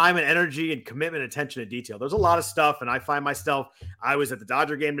lot of time and energy and commitment, and attention to detail. There's a lot of stuff. And I find myself, I was at the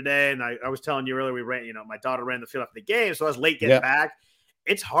Dodger game today, and I was telling you earlier, we ran, my daughter ran the field after the game. So I was late getting back.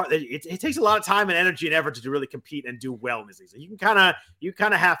 It's hard. It takes a lot of time and energy and effort to really compete and do well in this season. You can kind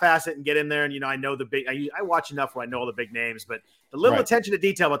of half-ass it and get in there. And, I know I watch enough where I know all the big names, but the little attention to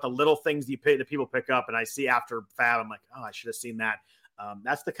detail about the little things that people pick up. And I see after FAB, I'm like, oh, I should have seen that.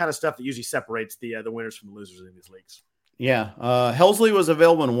 That's the kind of stuff that usually separates the winners from the losers in these leagues. Yeah. Helsley was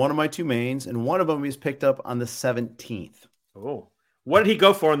available in one of my 2 mains, and one of them he's picked up on the 17th. Oh, what did he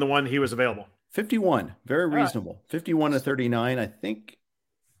go for in the one he was available? 51. Very reasonable. 51 to 39. I think.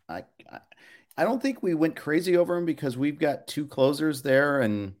 I don't think we went crazy over him because we've got 2 closers there,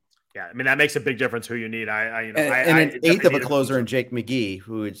 and yeah, I mean that makes a big difference who you need. An eighth of a closer in Jake McGee,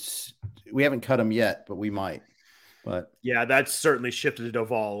 who we haven't cut him yet, but we might. But yeah, that's certainly shifted to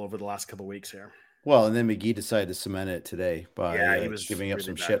Doval over the last couple of weeks here. Well, and then McGee decided to cement it today by he was giving up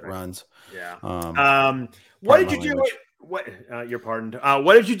some shit runs. Yeah. What did you do? You're pardoned.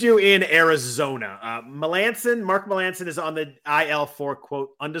 What did you do in Arizona? Mark Melancon is on the IL for, quote,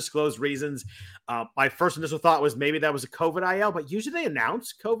 undisclosed reasons. My first initial thought was maybe that was a COVID IL, but usually they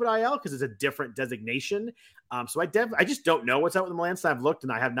announce COVID IL because it's a different designation. So I just don't know what's up with Melancon. I've looked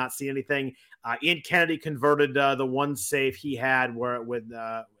and I have not seen anything. Ian Kennedy converted the one save he had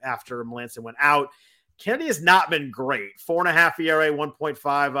after Melancon went out. Kennedy has not been great. 4.5 ERA,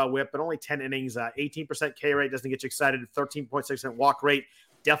 1.5 whip, but only 10 innings. 18% K rate doesn't get you excited. 13.6% walk rate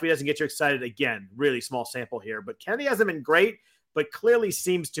definitely doesn't get you excited. Again, really small sample here. But Kennedy hasn't been great, but clearly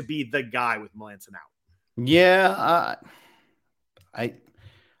seems to be the guy with Melancon out. Yeah, I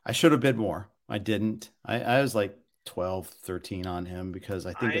should have bid more. I didn't. I was like 12, 13 on him because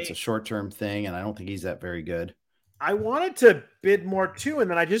I think it's a short-term thing, and I don't think he's that very good. I wanted to bid more too, and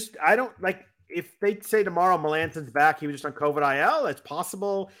then I don't like if they say tomorrow Melanson's back, he was just on COVID IL. It's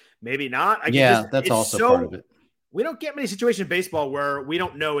possible, maybe not. That's also part of it. We don't get many situations in baseball where we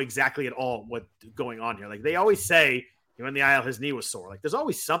don't know exactly at all what's going on here. Like they always say, in the IL, his knee was sore. Like there's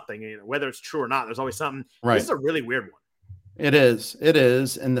always something, whether it's true or not. There's always something. Right. This is a really weird one. It is,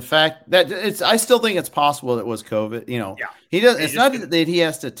 and the fact that I still think it's possible that it was COVID. He does. It's not that he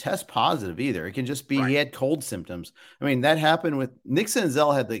has to test positive either. It can just be he had cold symptoms. I mean, that happened with Nick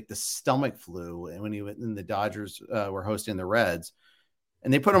Senzel had like the stomach flu, and when he went in the Dodgers were hosting the Reds,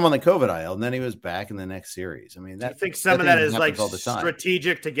 and they put him on the COVID IL, and then he was back in the next series. I mean, I think some of that is like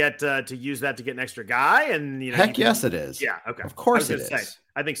strategic to get to use that to get an extra guy, and heck, yes, it is. Yeah, okay, of course it is.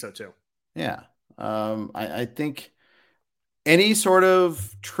 I think so too. Yeah, I think any sort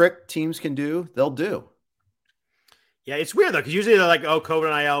of trick teams can do, they'll do. Yeah, it's weird though, because usually they're like, "Oh,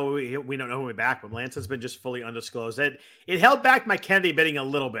 COVID and IL, we don't know when we're back." But Lance has been just fully undisclosed. It held back my Kennedy bidding a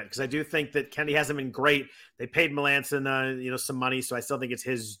little bit because I do think that Kennedy hasn't been great. They paid Melanson, some money, so I still think it's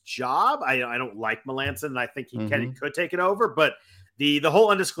his job. I don't like Melanson, and I think Kennedy could take it over. But the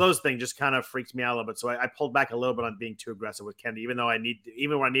whole undisclosed thing just kind of freaks me out a little bit. So I pulled back a little bit on being too aggressive with Kennedy, even when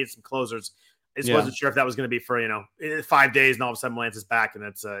I needed some closers. I just wasn't sure if that was going to be for 5 days, and all of a sudden Melance is back, and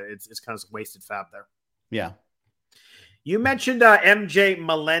it's kind of wasted fab there. Yeah. You mentioned MJ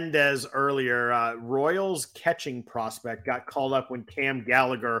Melendez earlier. Royals catching prospect got called up when Cam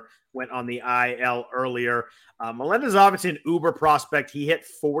Gallagher went on the IL earlier. Melendez is obviously an uber prospect. He hit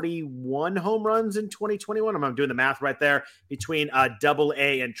 41 home runs in 2021. I'm doing the math right there between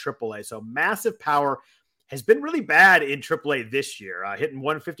AA and AAA. So massive power. Has been really bad in AAA this year, hitting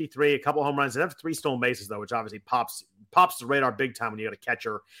 153, a couple home runs, and have 3 stolen bases, though, which obviously pops the radar big time when you got a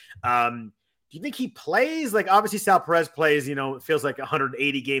catcher. Do you think he plays? Like, obviously, Sal Perez plays, it feels like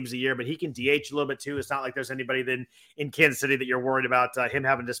 180 games a year, but he can DH a little bit, too. It's not like there's anybody then in Kansas City that you're worried about him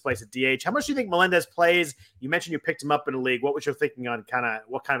having to displace at DH. How much do you think Melendez plays? You mentioned you picked him up in the league. What was your thinking on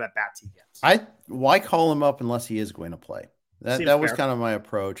what kind of at-bats he gets? Why call him up unless he is going to play? That was kind of my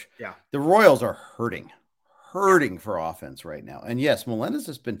approach. Yeah. The Royals are hurting for offense right now. And yes, Melendez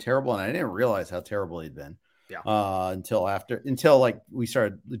has been terrible, and I didn't realize how terrible he'd been until like we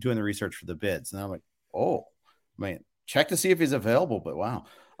started doing the research for the bids. And I'm like, oh man, check to see if he's available. But wow.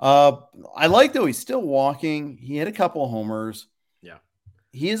 I like though he's still walking. He hit a couple of homers. Yeah.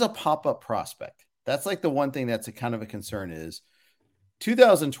 He is a pop-up prospect. That's like the one thing that's a kind of a concern is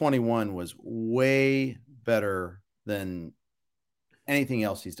 2021 was way better than anything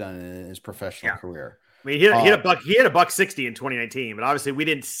else he's done in his professional career. I mean, he hit a buck 60 in 2019, but obviously we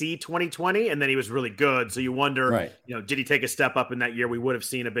didn't see 2020, and then he was really good. So you wonder, did he take a step up in that year? We would have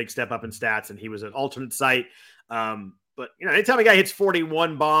seen a big step up in stats, and he was an alternate site. But anytime a guy hits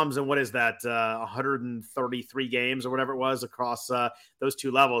 41 bombs and what is that, 133 games or whatever it was across those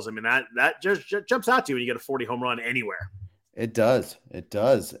two levels, I mean that just jumps out to you when you get a 40 home run anywhere. It does,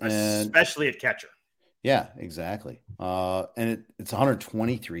 especially at catcher. Yeah, exactly. And it's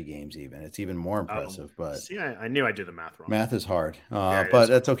 123 games even. It's even more impressive. But see, I knew I did the math wrong. Math is hard, but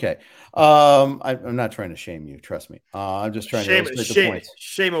that's okay. I'm not trying to shame you. Trust me. I'm just trying to illustrate the points.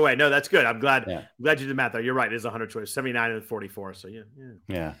 Shame away. No, that's good. I'm glad you did the math. Though you're right. It is 120, 79 and 44. So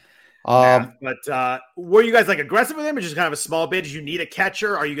yeah. But were you guys like aggressive with him, or just kind of a small bid? Did you need a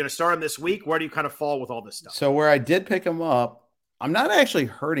catcher? Are you going to start him this week? Where do you kind of fall with all this stuff? So where I did pick him up, I'm not actually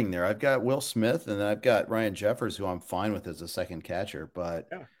hurting there. I've got Will Smith, and then I've got Ryan Jeffers, who I'm fine with as a second catcher. But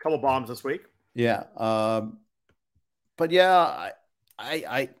a couple bombs this week. Yeah, but yeah,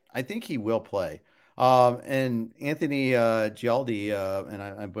 I think he will play. And Anthony Gialdi, and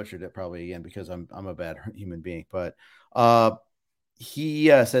I butchered it probably again because I'm a bad human being, but he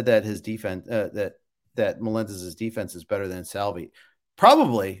said that his defense, that Melendez's defense is better than Salvi,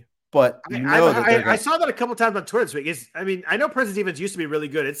 probably. But I saw that a couple times on Twitter this week. I know Prince's defense used to be really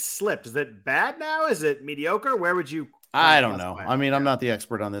good. It's slipped. Is it bad now? Is it mediocre? Where would you? I don't know. I'm not the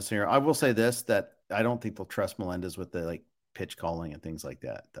expert on this here. I will say this, that I don't think they'll trust Melendez with the pitch calling and things like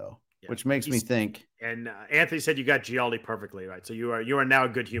that, though, which makes me think. And Anthony said you got Gialdi perfectly right. So you are now a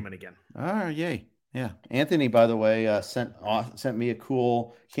good human again. Yay. Yeah. Anthony, by the way, sent me a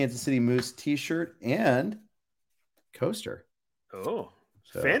cool Kansas City Moose t-shirt and coaster. Oh.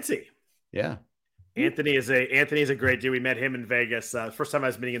 So, fancy. Yeah. Anthony's a great dude. We met him in Vegas. First time I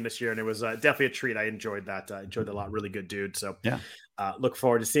was meeting him this year, and it was definitely a treat. I enjoyed that. Enjoyed it a lot. Really good dude. So look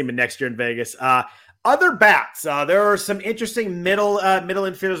forward to seeing him next year in Vegas. Other bats. There are some interesting middle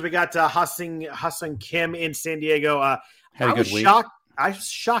infielders. We got Ha-Seong Kim in San Diego. Had a good week. I'm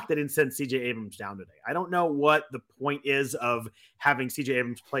shocked they didn't send CJ Abrams down today. I don't know what the point is of having CJ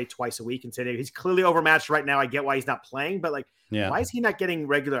Abrams play twice a week in San Diego. He's clearly overmatched right now. I get why he's not playing, but why is he not getting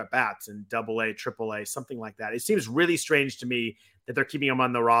regular at bats in AA, AAA, something like that? It seems really strange to me that they're keeping him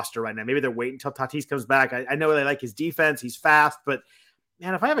on the roster right now. Maybe they're waiting until Tatis comes back. I know they like his defense. He's fast, but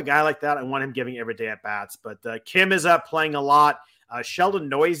man, if I have a guy like that, I want him giving every day at bats. But Kim is playing a lot. Sheldon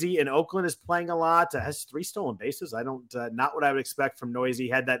Noisy in Oakland is playing a lot. Has 3 stolen bases. I don't, not what I would expect from Noisy.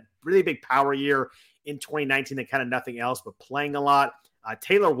 Had that really big power year in 2019 and kind of nothing else, but playing a lot.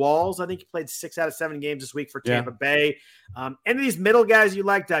 Taylor Walls, I think he played 6 out of 7 games this week for Tampa Bay. Any of these middle guys you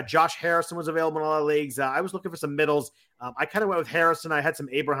liked? Josh Harrison was available in a lot of leagues. I was looking for some middles. I kind of went with Harrison. I had some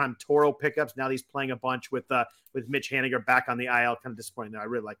Abraham Toro pickups. Now he's playing a bunch with Mitch Haniger back on the IL. Kind of disappointing there. I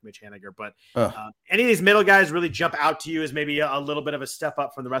really like Mitch Haniger. But any of these middle guys really jump out to you as maybe a little bit of a step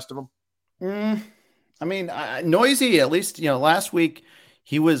up from the rest of them? I mean, Noisy, at least, last week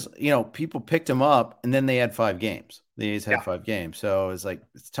he was, people picked him up and then they had 5 games. The A's had 5 games. So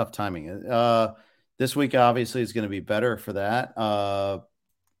it's tough timing. This week, obviously, is going to be better for that.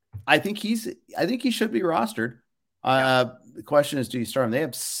 I think he should be rostered. The question is, do you start him? They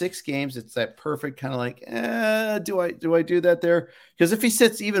have 6 games. It's that perfect kind of do I do that there? Because if he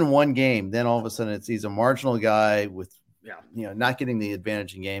sits even 1 game, then all of a sudden he's a marginal guy with, not getting the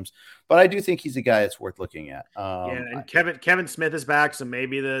advantage in games. But I do think he's a guy that's worth looking at. And Kevin Smith is back, so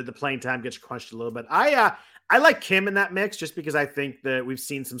maybe the playing time gets crunched a little bit. I like Kim in that mix just because I think that we've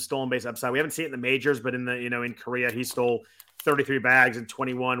seen some stolen base upside. We haven't seen it in the majors, but in the in Korea he stole 33 bags in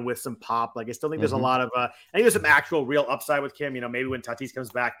 21 with some pop. I still think there's a lot of I think there's some actual real upside with Kim. Maybe when Tatis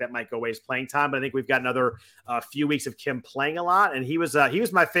comes back, that might go away his playing time. But I think we've got another few weeks of Kim playing a lot, and he was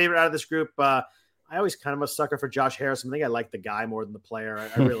my favorite out of this group. I always kind of a sucker for Josh Harrison. I think I like the guy more than the player.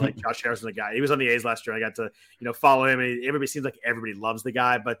 I really like Josh Harrison, the guy. He was on the A's last year. I got to, follow him. And everybody seems like everybody loves the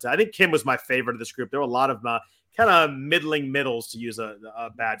guy. But I think Kim was my favorite of this group. There were a lot of kind of middling middles, to use a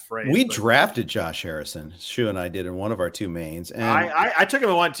bad phrase. We drafted Josh Harrison. Shu and I did in one of our 2 mains. And I took him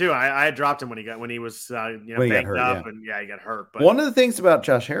at 1 too. I dropped him when he was banged up and he got hurt. But one of the things about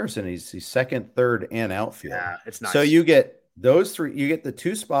Josh Harrison, he's 2nd, 3rd, and outfield. Yeah, it's nice. So you get those 3, you get the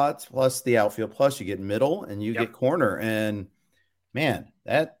 2 spots plus the outfield, plus you get middle and you get corner. And man,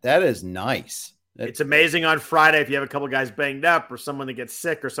 that is nice. It's amazing on Friday if you have a couple guys banged up or someone that gets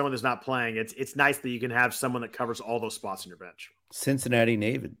sick or someone that's not playing. It's nice that you can have someone that covers all those spots on your bench. Cincinnati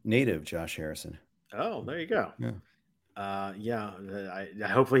native Josh Harrison. Oh, there you go. Yeah.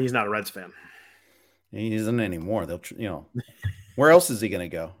 Hopefully he's not a Reds fan. He isn't anymore. They'll, where else is he going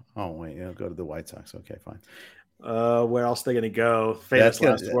to go? Oh wait, go to the White Sox. Okay, fine. Where else are they going to go? Famous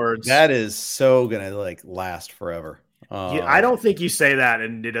last words. That is so going to last forever. I don't think you say that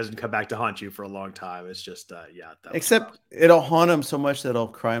and it doesn't come back to haunt you for a long time. It's just, Except it'll haunt him so much that he'll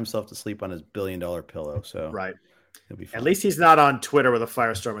cry himself to sleep on his $1 billion pillow. So right. At least he's not on Twitter with a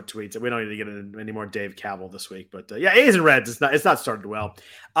firestorm of tweets. We don't need to get into any more Dave Cavill this week, but A's and Reds. It's not started well.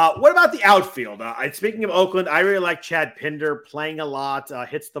 What about the outfield? Speaking of Oakland, I really like Chad Pinder playing a lot.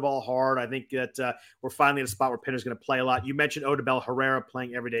 Hits the ball hard. I think that we're finally at a spot where Pinder's going to play a lot. You mentioned Odubel Herrera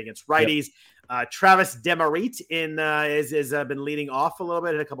playing every day against righties. Yep. Travis Demeritte has been leading off a little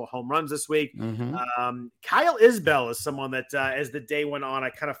bit. Hit a couple of home runs this week. Kyle Isbell is someone that as the day went on, I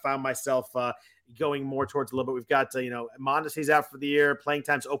kind of found myself going more towards a little bit. We've got, Mondesi's out for the year. Playing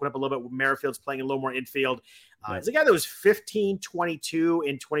times open up a little bit. Merrifield's playing a little more infield. It's a guy that was 15-22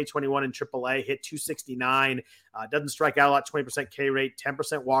 in 2021 in AAA, hit 269. Doesn't strike out a lot, 20% K rate,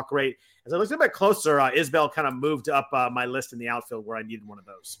 10% walk rate. As I looked a bit closer, Isbell kind of moved up my list in the outfield where I needed one of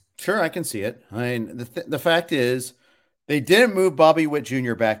those. Sure, I can see it. I mean, the fact is they didn't move Bobby Witt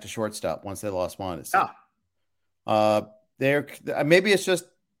Jr. back to shortstop once they lost Mondesi. Maybe it's just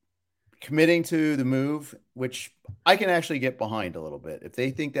committing to the move, which I can actually get behind a little bit. If they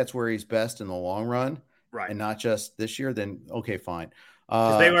think that's where he's best in the long run, right, and not just this year, then okay, fine.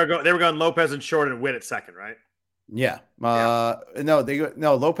 They were going Lopez and short and Witt at second, right? Yeah.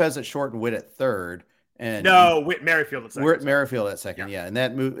 No, Lopez at short and Witt at third, and Whit Merrifield at second. We're at Merrifield at second, yeah, and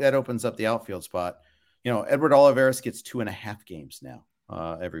that opens up the outfield spot. Edward Olivares gets 2.5 games now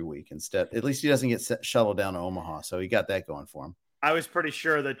every week instead. At least he doesn't get shuttled down to Omaha, so he got that going for him. I was pretty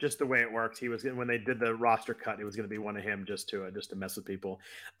sure that just the way it worked, he was when they did the roster cut, it was going to be one of him just to mess with people.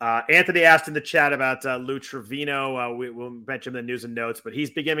 Anthony asked in the chat about Lou Trevino. We'll mention the news and notes, but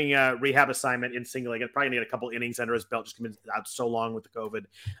he's beginning a rehab assignment in single league. Probably going to get a couple innings under his belt, just been out so long with the COVID.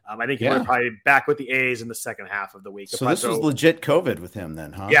 I think he'll probably be back with the A's in the second half of the week. So this was legit COVID with him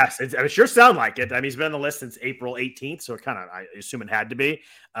then, huh? Yes, it sure sound like it. I mean, he's been on the list since April 18th, so it kind of, I assume it had to be.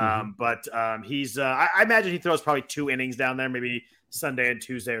 But he's I imagine he throws probably 2 innings down there, maybe Sunday and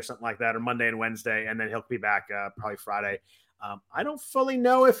Tuesday or something like that, or Monday and Wednesday, and then he'll be back probably Friday. I don't fully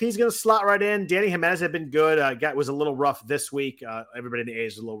know if he's going to slot right in. Danny Jimenez had been good. Was a little rough this week. Everybody in the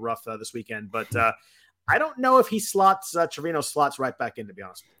A's was a little rough this weekend, but I don't know if he slots Trevino slots right back in, to be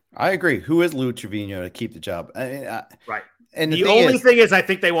honest. I agree. Who is Lou Trevino to keep the job? Right. And the only thing is, I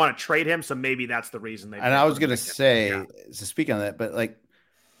think they want to trade him, so maybe that's the reason. And I was going to say, to speak on that, but like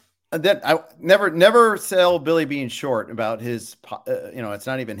that, I never sell Billy being short about his. It's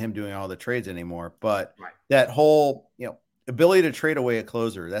not even him doing all the trades anymore, but that whole ability to trade away a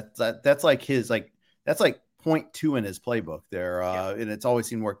closer. That's like his that's like 0.2 in his playbook there, and it's always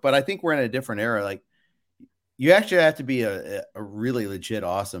seen work. But I think we're in a different era. Like you actually have to be a really legit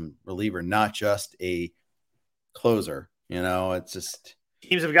awesome reliever, not just a closer. It's just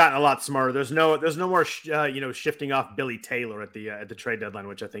teams have gotten a lot smarter. There's no more shifting off Billy Taylor at the trade deadline,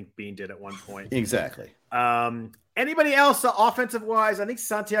 which I think Bean did at one point. Exactly. Anybody else offensive wise? I think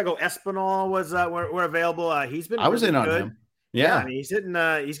Santiago Espinal was were available. He's been. I was in on him. Yeah, I mean, he's hitting.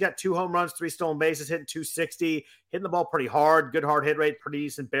 He's got 2 home runs, 3 stolen bases, hitting 260, hitting the ball pretty hard. Good hard hit rate, pretty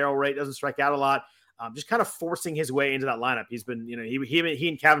decent barrel rate. Doesn't strike out a lot. Just kind of forcing his way into that lineup. He's been, he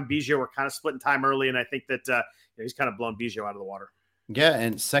and Kevin Biggio were kind of splitting time early, and I think that he's kind of blown Biggio out of the water. Yeah,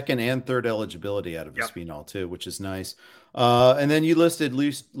 and second and third eligibility out of Espinal too, which is nice. And then you listed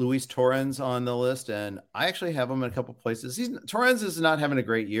Luis Torrens on the list, and I actually have him in a couple places. Torrens is not having a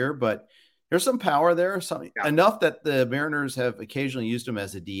great year, but there's some power there, enough that the Mariners have occasionally used him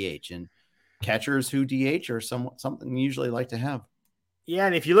as a DH, and catchers who DH are something you usually like to have. Yeah,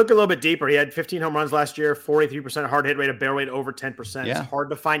 and if you look a little bit deeper, he had 15 home runs last year, 43% hard hit rate, a barrel rate over 10%. Yeah. It's hard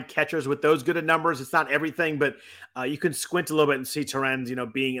to find catchers with those good of numbers. It's not everything, but you can squint a little bit and see Torrens,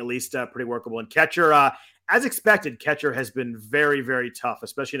 being at least pretty workable. And catcher, as expected, catcher has been very, very tough,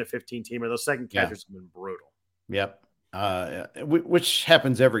 especially in a 15-teamer. Those second catchers have been brutal. Yep, which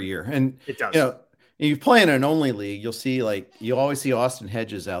happens every year. And it does. You play in an only league, you'll always see Austin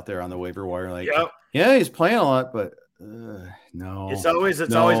Hedges out there on the waiver wire. Yeah, he's playing a lot, but no, it's always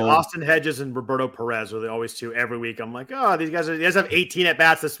Austin Hedges and Roberto Perez are the always two every week. I'm like, oh, these guys have 18 at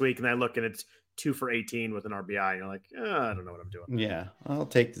bats this week, and I look and it's 2 for 18 with an RBI. And you're like, I don't know what I'm doing. Yeah, I'll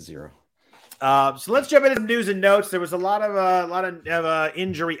take the 0. So let's jump into some news and notes. There was a lot of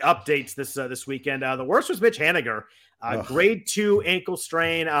injury updates this weekend. The worst was Mitch Haniger, grade 2 ankle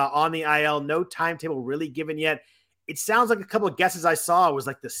strain on the IL. No timetable really given yet. It sounds like a couple of guesses I saw was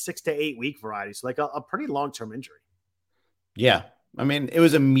like the 6 to 8 week variety, so like a pretty long term injury. Yeah. I mean, it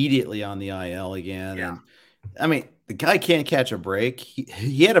was immediately on the IL again. Yeah. And I mean, the guy can't catch a break.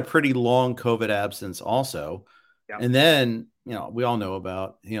 He had a pretty long COVID absence also. Yeah. And then, we all know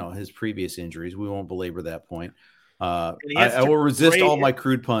about, his previous injuries. We won't belabor that point. I will resist all my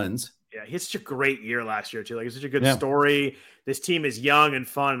crude puns. Yeah. He had such a great year last year too. Like it's such a good story. This team is young and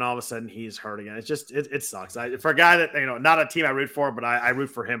fun, and all of a sudden he's hurt again. It's just, it sucks. For a guy that, not a team I root for, but I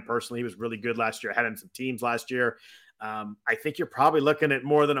root for him personally. He was really good last year. I had him some teams last year. I think you're probably looking at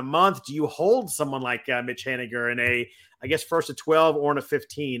more than a month. Do you hold someone like Mitch Haniger in a, I guess, first to 12 or in a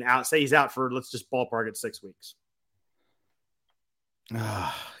 15 out? Say he's out for, let's just ballpark it, 6 weeks.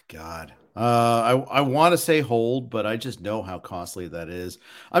 Oh, God. I want to say hold, but I just know how costly that is.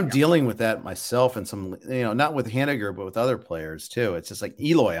 I'm dealing with that myself and some, not with Haniger, but with other players too. It's just like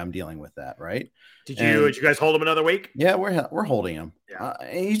Eloy, I'm dealing with that, right? Did you guys hold him another week? Yeah, we're holding him. Yeah.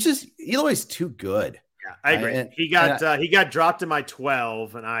 Eloy's too good. Yeah, I agree. He got dropped in my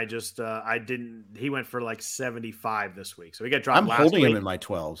 12, and I didn't. He went for like 75 this week, so he got dropped. I'm holding him in my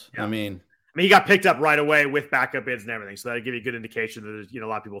 12s. Yeah. I mean, he got picked up right away with backup bids and everything, so that'll give you a good indication that a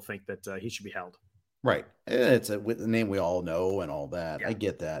lot of people think that he should be held. Right, it's a name we all know and all that. Yeah. I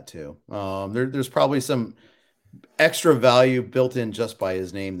get that too. There's probably some extra value built in just by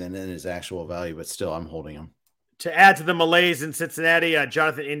his name than in his actual value, but still, I'm holding him. To add to the malaise in Cincinnati,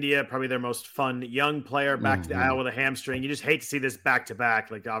 Jonathan India, probably their most fun young player, back to the IL with a hamstring. You just hate to see this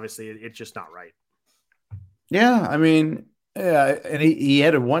back-to-back. Like, obviously, it's just not right. Yeah, I mean, and he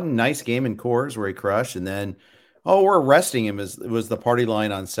had one nice game in Coors where he crushed, and then, we're resting him. It was the party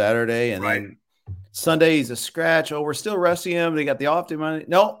line on Saturday, and then Sunday he's a scratch. We're still resting him. They got the off-day money.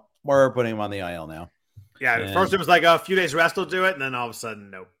 No, we're putting him on the IL now. Yeah, at first it was like a few days rest will do it, and then all of a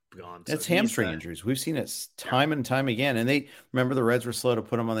sudden, nope. Gone. It's hamstring injuries. We've seen it time and time again. And the Reds were slow to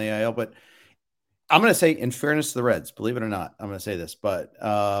put him on the IL, but I'm going to say, in fairness to the Reds, believe it or not, I'm going to say this, but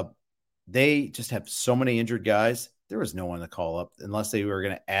they just have so many injured guys. There was no one to call up unless they were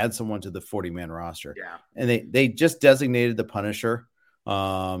going to add someone to the 40-man roster. Yeah. And they just designated the Punisher.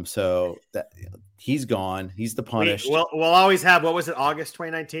 So that he's gone. He's the punished. We'll always have, what was it, August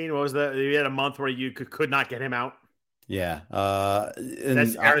 2019? What was you had a month where you could not get him out? Yeah.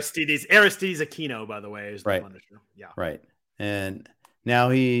 That's Aristides Aquino, by the way, is the right. Punisher. Yeah. Right. And now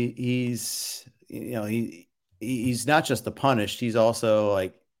he's not just the punished. He's also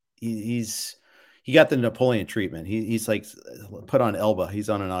like, he got the Napoleon treatment. He's like put on Elba. He's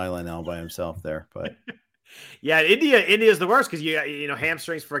on an island all by himself there, but yeah, India is the worst. Cause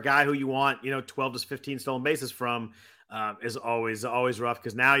hamstrings for a guy who you want, 12 to 15 stolen bases from, is always rough.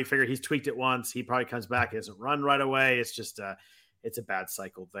 Cause now you figure he's tweaked it once. He probably comes back. He doesn't run right away. It's just, it's a bad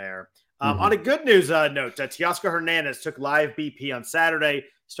cycle there. On a good news note, Teoscar Hernandez took live BP on Saturday,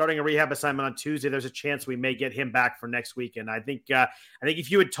 starting a rehab assignment on Tuesday. There's a chance we may get him back for next week. And I think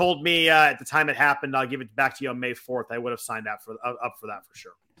if you had told me at the time it happened, I'll give it back to you on May 4th, I would have signed up for that for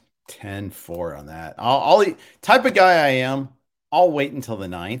sure. 10-4 on that. I'll type of guy I am. I'll wait until the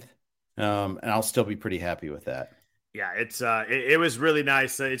 9th, and I'll still be pretty happy with that. Yeah, it was really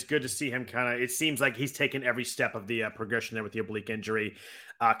nice. It's good to see him it seems like he's taken every step of the progression there with the oblique injury.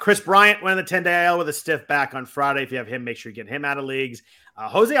 Chris Bryant went on the 10-day IL with a stiff back on Friday. If you have him, make sure you get him out of leagues.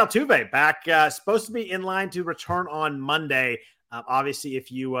 Jose Altuve back, supposed to be in line to return on Monday. Obviously,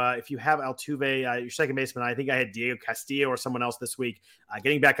 if you have Altuve, your second baseman, I think I had Diego Castillo or someone else this week.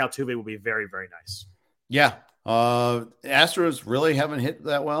 Getting back Altuve will be very, very nice. Yeah. Astros really haven't hit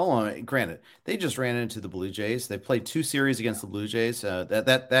that well. Granted, they just ran into the Blue Jays. They played 2 series against the Blue Jays.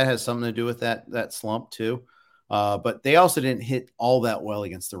 That has something to do with that slump too. But they also didn't hit all that well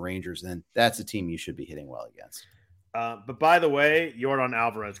against the Rangers, and that's a team you should be hitting well against. But by the way, Yordan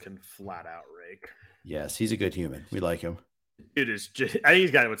Alvarez can flat out rake. Yes, he's a good human. We like him. It is just, I think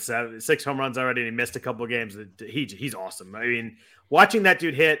he's got 6 home runs already, and he missed a couple of games. He's awesome. I mean, watching that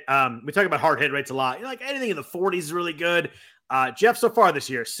dude hit, we talk about hard hit rates a lot. Like anything in the 40s is really good. Jeff, so far this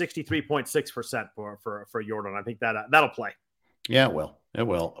year, 63.6% for Yordan. I think that'll play. Yeah, it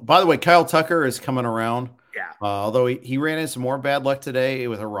will. By the way, Kyle Tucker is coming around. Yeah. Although he ran into some more bad luck today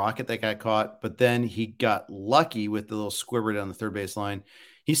with a rocket that got caught, but then he got lucky with the little squibber down the third base line.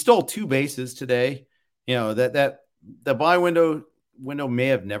 He stole 2 bases today. That the buy window may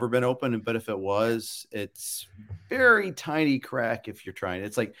have never been open, but if it was, it's very tiny crack. If you're trying,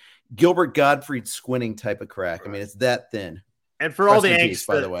 it's like Gilbert Gottfried squinting type of crack. I mean, it's that thin. And for all the angst,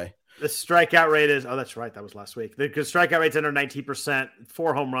 by the way, the strikeout rate is, that's right. That was last week. The strikeout rate's under 19%,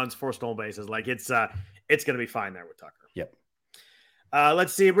 4 home runs, 4 stolen bases. Like it's going to be fine there with Tucker. Yep.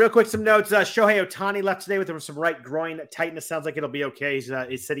 Let's see real quick. Some notes. Shohei Ohtani left today with some right groin tightness. Sounds like it'll be okay.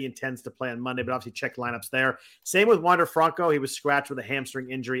 He said he intends to play on Monday, but obviously check lineups there. Same with Wander Franco. He was scratched with a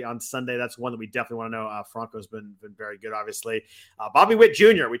hamstring injury on Sunday. That's one that we definitely want to know. Franco's been very good, obviously. Bobby Witt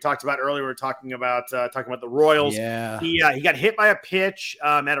Jr. We talked about earlier. We were talking about the Royals. Yeah. He got hit by a pitch,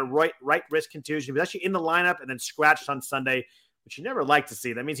 had a right wrist contusion. He was actually in the lineup and then scratched on Sunday, which you never like to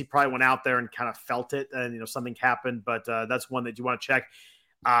see. That means he probably went out there and kind of felt it and, something happened, but that's one that you want to check.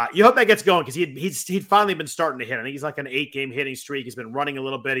 You hope that gets going because he'd finally been starting to hit. I think he's like an 8-game hitting streak. He's been running a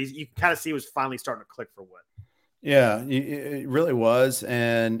little bit. You can kind of see he was finally starting to click for Witt. Yeah, it really was.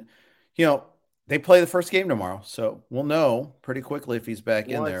 And, they play the first game tomorrow, so we'll know pretty quickly if he's back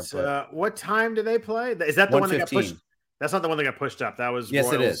in there. But what time do they play? Is that the one that got pushed? That's not the one that got pushed up. That was yes,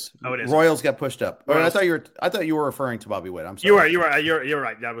 Royals. It is. Oh, it is. Royals got pushed up. I thought you were referring to Bobby Witt. I'm sorry. You're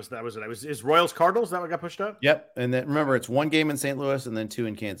right. That was it. Is Royals Cardinals that one got pushed up? Yep. And then remember, it's 1 game in St. Louis and then 2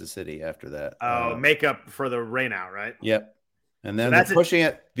 in Kansas City after that. Oh, makeup for the rain out, right? Yep. And then they're pushing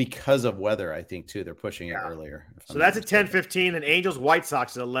it because of weather, I think, too. They're pushing it earlier. So that's at 10:15, and Angels White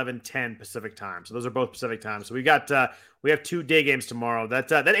Sox at 11:10 Pacific time. So those are both Pacific time. So we have 2 day games tomorrow.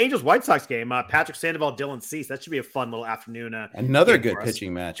 That Angels White Sox game, Patrick Sandoval, Dylan Cease. That should be a fun little afternoon. Another good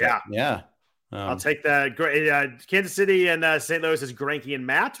pitching matchup. Yeah. I'll take that. Kansas City and St. Louis is Greinke and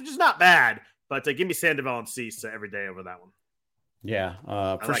Matz, which is not bad. But give me Sandoval and Cease every day over that one.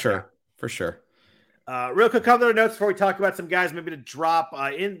 Yeah, for sure. For sure. Real quick, couple of notes before we talk about some guys maybe to drop.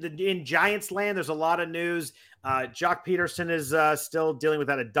 In Giants land, there's a lot of news. Jock Peterson is still dealing with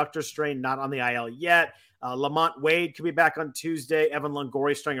that adductor strain, not on the IL yet. Lamont Wade could be back on Tuesday. Evan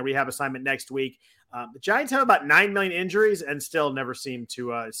Longoria starting a rehab assignment next week. The Giants have about 9 million injuries and still never seem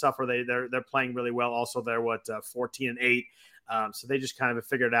to suffer. They're playing really well. Also, they're 14-8. So they just kind of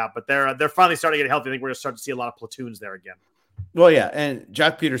figured it out. But they're finally starting to get healthy. I think we're going to start to see a lot of platoons there again. Well, yeah, and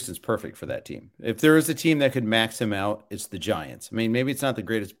Jock Peterson's perfect for that team. If there is a team that could max him out, it's the Giants. I mean, maybe it's not the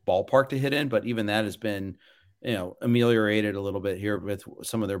greatest ballpark to hit in, but even that has been, ameliorated a little bit here with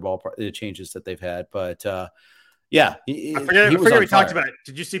some of their ballpark changes that they've had. But yeah, I forget we talked about it.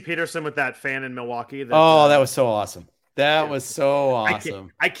 Did you see Peterson with that fan in Milwaukee? That was so awesome. That was so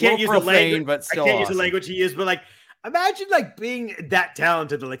awesome. I can't use the language, but still I can't use the language he used, but Imagine like being that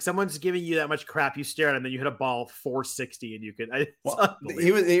talented, like someone's giving you that much crap, you stare at him, and then you hit a ball 460, and you could. Well,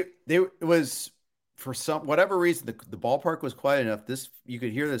 it was for some whatever reason the ballpark was quiet enough. You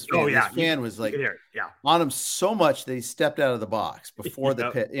could hear this fan. This fan was like on him so much that he stepped out of the box before the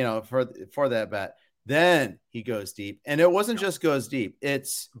pit. For that bat. Then he goes deep, and it wasn't just goes deep.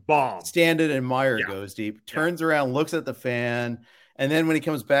 It's bomb. Standard and Meyer goes deep, turns around, looks at the fan, and then when he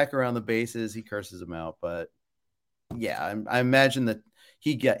comes back around the bases, he curses him out. But yeah, I imagine that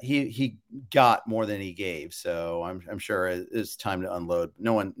he got more than he gave, so I'm sure it's time to unload.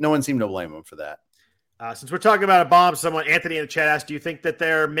 No one seemed to blame him for that. Since we're talking about a bomb, Anthony in the chat asked, do you think that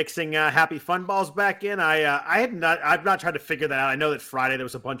they're mixing Happy Fun Balls back in? I've not tried to figure that out. I know that Friday there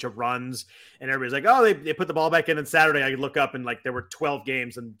was a bunch of runs and everybody's like, oh, they put the ball back in. And Saturday I could look up and like there were 12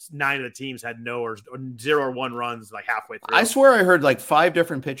 games and 9 of the teams had no or 0 or 1 runs like halfway through. I swear I heard like 5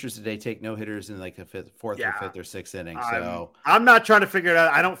 different pitchers today take no hitters in like the 4th or 5th or 6th inning. So I'm not trying to figure it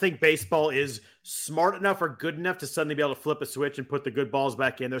out. I don't think baseball is smart enough or good enough to suddenly be able to flip a switch and put the good balls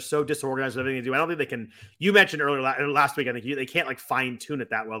back in. They're so disorganized with everything they do. I don't think they can. You mentioned earlier last week, I think they can't like fine tune it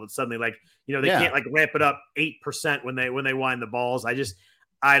that well. That suddenly like they can't like ramp it up 8% when they wind the balls.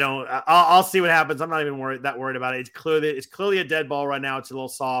 I'll see what happens. I'm not even worried about it. It's clearly a dead ball right now. It's a little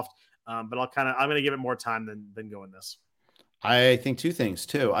soft, but I'm going to give it more time than going this. I think 2 things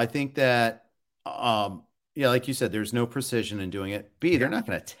too. I think that like you said, there's no precision in doing it. They're not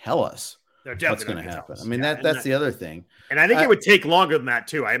going to tell us what's going to happen. I mean, that's the other thing. And I think it would take longer than that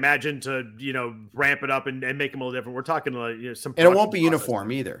too. I imagine to, ramp it up and make them a little different. We're talking like some, and it won't be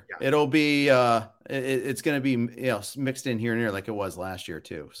uniform either. Yeah. It'll be, it's going to be, mixed in here and there like it was last year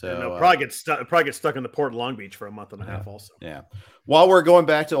too. So probably get stuck in the Port Long Beach for a month and a half also. Yeah. While we're going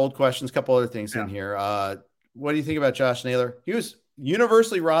back to old questions, a couple other things in here. What do you think about Josh Naylor? He was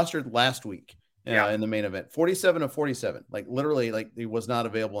universally rostered last week. In the main event, 47 of 47, like literally, like he was not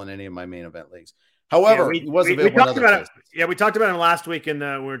available in any of my main event leagues. However, he was available. We talked about it. We talked about him last week, and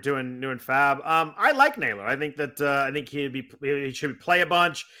we were doing Fab. I like Naylor. I think that he should play a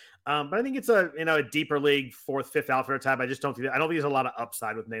bunch, but I think it's a deeper league 4th, 5th outfielder type. I don't think there's a lot of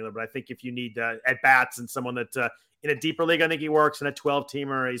upside with Naylor, but I think if you need at bats and someone that in a deeper league, I think he works. In a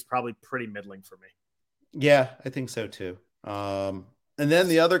 12-teamer, he's probably pretty middling for me. Yeah, I think so too. And then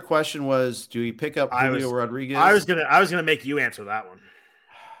the other question was, do we pick up Julio Rodriguez? I was gonna make you answer that one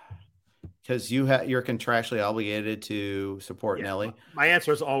because you're contractually obligated to support Nelly. My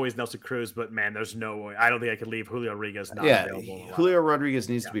answer is always Nelson Cruz, but man, there's no way. I don't think I could leave Julio Rodriguez not available. Julio Rodriguez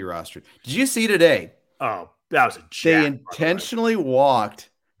needs to be rostered. Did you see today? Oh, that was a jack. They intentionally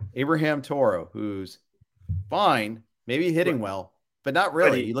walked Abraham Toro, who's fine, maybe hitting well, but not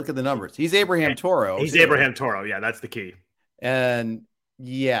really. You look at the numbers. He's Abraham Toro. He's Abraham Toro. Yeah, that's the key. And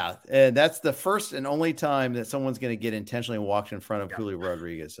that's the first and only time that someone's going to get intentionally walked in front of Julio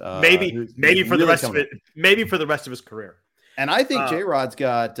Rodriguez. Maybe for the rest of it. Maybe for the rest of his career. And I think J-Rod's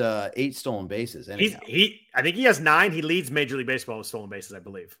got 8 stolen bases. I think he has 9. He leads Major League Baseball with stolen bases, I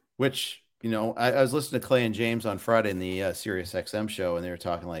believe. Which I was listening to Clay and James on Friday in the Sirius XM show, and they were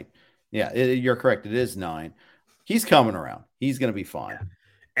talking like, you're correct. It is 9. He's coming around. He's going to be fine. Yeah.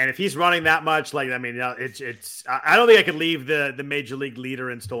 And if he's running that much, I don't think I could leave the major league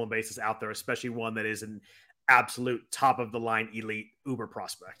leader in stolen bases out there, especially one that is an absolute top of the line elite uber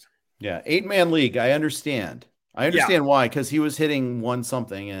prospect. Yeah. 8-man league. I understand why, because he was hitting 1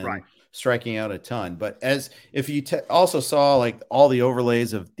 something and striking out a ton. But if you also saw like all the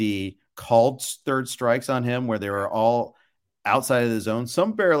overlays of the called third strikes on him, where they were all outside of the zone,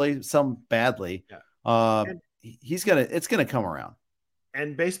 some barely, some badly, it's going to come around.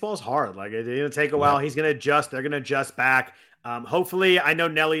 And baseball's hard. Like it's going to take a while. He's going to adjust. They're going to adjust back. Hopefully, I know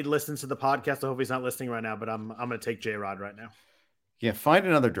Nelly listens to the podcast. I hope he's not listening right now, but I'm going to take J-Rod right now. Yeah. Find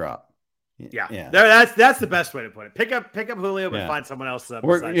another drop. Yeah. That's the best way to put it. Pick up Julio, but find someone else.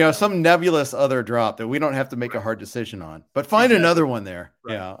 Or some nebulous other drop that we don't have to make a hard decision on, but find another one there.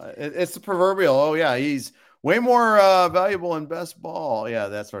 Right. Yeah. It's the proverbial. He's way more valuable in best ball. Yeah.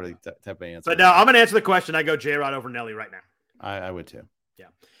 That's sort of type of answer. But no, I'm going to answer the question. I go J-Rod over Nelly right now. I would too.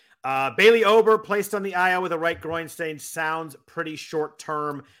 Yeah. Bailey Ober placed on the IL with a right groin strain. Sounds pretty short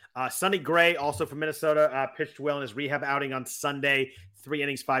term. Sonny Gray, also from Minnesota, pitched well in his rehab outing on Sunday. 3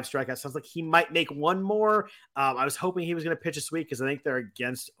 innings, 5 strikeouts. Sounds like he might make one more. I was hoping he was going to pitch this week because I think they're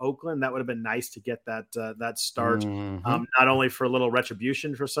against Oakland. That would have been nice to get that start. Not only for a little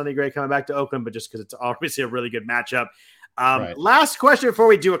retribution for Sonny Gray coming back to Oakland, but just because it's obviously a really good matchup. Last question before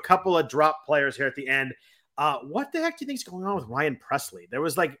we do a couple of drop players here at the end. What the heck do you think is going on with Ryan Presley? There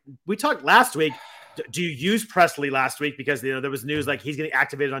was we talked last week. Do you use Presley last week? Because there was news like he's getting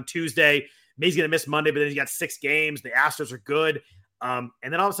activated on Tuesday. maybe he's going to miss Monday, but then he's got 6 games. The Astros are good. And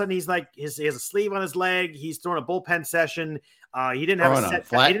then all of a sudden he's like, he has a sleeve on his leg. He's throwing a bullpen session. He didn't have a setback.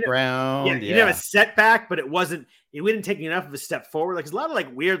 Flat ground. Yeah, he didn't have a setback, but we didn't take enough of a step forward. Like, there's a lot of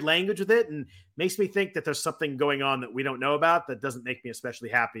like weird language with it, and makes me think that there's something going on that we don't know about. That doesn't make me especially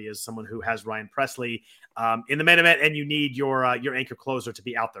happy as someone who has Ryan Pressly in the main event, and you need your anchor closer to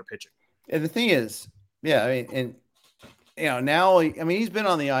be out there pitching. And the thing is, yeah, I mean, and now, I mean, he's been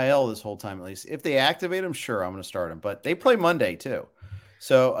on the IL this whole time, at least. If they activate him, sure, I'm going to start him. But they play Monday too.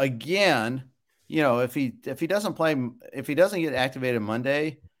 So again, if he doesn't get activated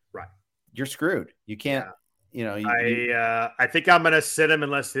Monday, right, you're screwed. You can't, I think I'm going to sit him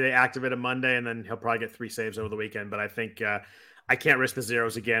unless they activate him Monday, and then he'll probably get 3 saves over the weekend. But I think I can't risk the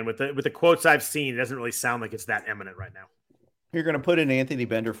zeros again with the quotes I've seen. It doesn't really sound like it's that imminent right now. You're going to put in Anthony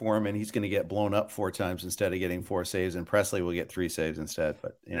Bender for him, and he's going to get blown up 4 times instead of getting 4 saves, and Pressly will get 3 saves instead.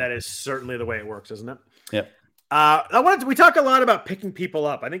 But that is certainly the way it works, isn't it? Yep. We talk a lot about picking people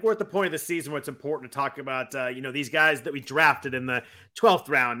up. I think we're at the point of the season where it's important to talk about, these guys that we drafted in the 12th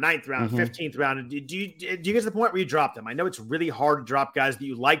round, 9th round, 15th round. Do you get to the point where you drop them? I know it's really hard to drop guys that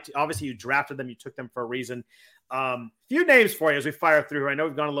you liked. Obviously, you drafted them. You took them for a reason. Few names for you as we fire through. I know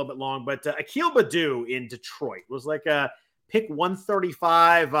we've gone a little bit long, but Akil Baddoo in Detroit was like a pick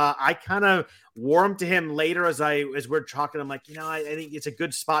 135. I kind of warmed to him later as we're talking. I'm like, I think it's a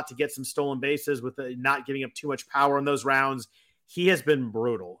good spot to get some stolen bases with not giving up too much power in those rounds. He has been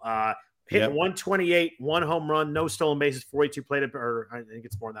brutal. Hit 128, 1 home run, no stolen bases, 42 plate, or I think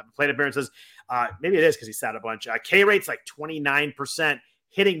it's more than that. Plate appearances. Maybe it is because he sat a bunch. K rate's like 29%,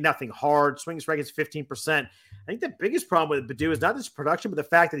 hitting nothing hard. Swing strike is 15%. I think the biggest problem with Baddoo is not his production, but the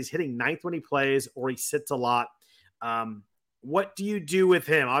fact that he's hitting 9th when he plays or he sits a lot. What do you do with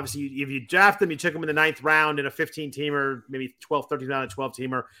him? Obviously, if you draft him, you took him in the 9th round in a 15-teamer, maybe 12, 13 round, a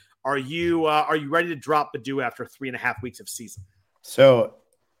 12-teamer. Are you ready to drop Baddoo after 3.5 weeks of season? So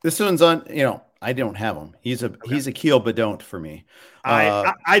this one's on. I don't have him. He's Akil Baddoo for me.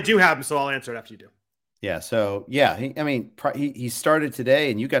 I do have him, so I'll answer it after you do. Yeah. So yeah, he started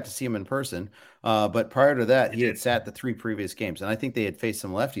today, and you got to see him in person. But prior to that, he had sat the 3 previous games, and I think they had faced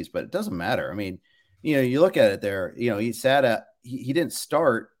some lefties, but it doesn't matter. I mean, you look at it there, he sat he didn't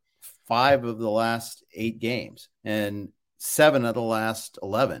start 5 of the last 8 games and 7 of the last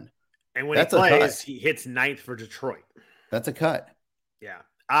 11. And when he plays, he hits 9th for Detroit. That's a cut. Yeah.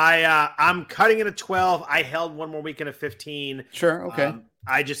 I'm cutting it at 12. I held 1 more week in a 15. Sure. Okay.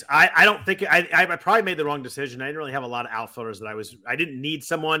 I don't think I probably made the wrong decision. I didn't really have a lot of outfielders that I didn't need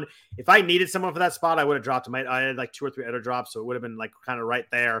someone. If I needed someone for that spot, I would have dropped him. I had like 2 or 3 other drops, so it would have been like kind of right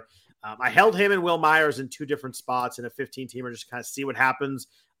there. I held him and Will Myers in 2 different spots in a 15-teamer just to kind of see what happens.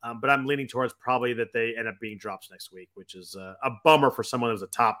 But I'm leaning towards probably that they end up being drops next week, which is a bummer for someone who's a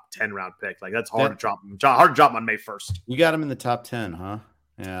top 10 round pick. Like, that's hard to drop him. Hard to drop him on May 1st. You got him in the top 10, huh?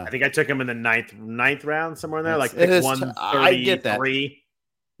 Yeah. I think I took him in the ninth round, somewhere in there, like pick 133. I get that.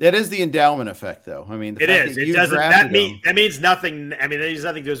 That is the endowment effect, though. I mean, it is. It doesn't. That means nothing. I mean, it means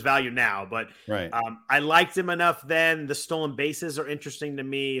nothing to his value now. But right. I liked him enough then. The stolen bases are interesting to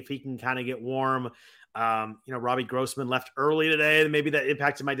me if he can kind of get warm. Robbie Grossman left early today. Maybe that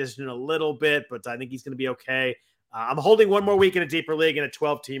impacted my decision a little bit, but I think he's going to be okay. I'm holding 1 more week in a deeper league in a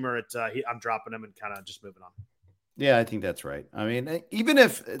 12-teamer. I'm dropping him and kind of just moving on. Yeah, I think that's right. I mean, even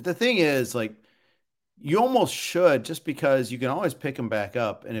if the thing is like, you almost should, just because you can always pick them back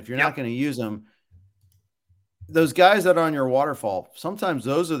up. And if you're not going to use them, those guys that are on your waterfall, sometimes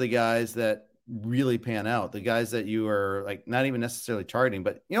those are the guys that really pan out. The guys that you are like not even necessarily targeting,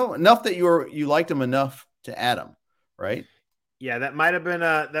 but enough that you liked them enough to add them, right? Yeah, that might have been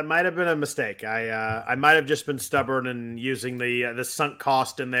a mistake. I might have just been stubborn and using the sunk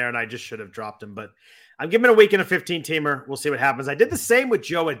cost in there, and I just should have dropped him. But I'm giving it a week in a 15-teamer. We'll see what happens. I did the same with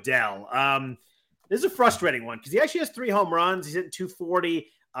Joe Adell. This is a frustrating one because he actually has 3 home runs. He's hitting 240.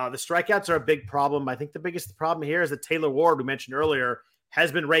 The strikeouts are a big problem. I think the biggest problem here is that Taylor Ward, we mentioned earlier, has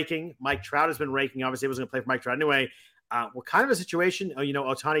been raking. Mike Trout has been raking. Obviously, he wasn't going to play for Mike Trout anyway. We're kind of a situation,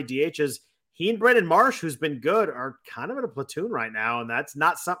 Ohtani DHs. He and Brandon Marsh, who's been good, are kind of in a platoon right now, and that's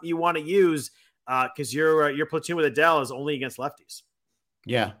not something you want to use because your platoon with Adell is only against lefties.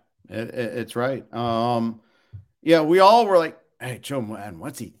 Yeah, it's right. We all were like, hey, Joe, man,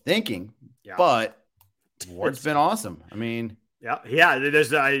 what's he thinking? Yeah. But Ward's been awesome. I mean, yeah.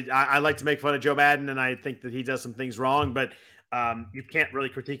 I like to make fun of Joe Madden, and I think that he does some things wrong, but you can't really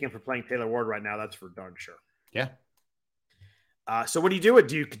critique him for playing Taylor Ward right now. That's for darn sure. Yeah. So what do you do?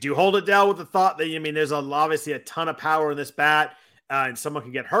 Do you hold Adell with the thought that there's obviously a ton of power in this bat? and someone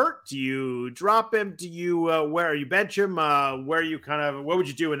can get hurt? Do you drop him? Do you where you bench him? What would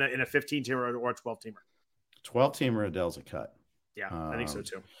you do in a 15-teamer or a 12-teamer? 12-teamer Adele's a cut. Yeah, I think so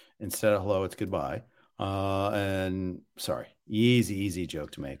too. Instead of hello, it's goodbye. And sorry, easy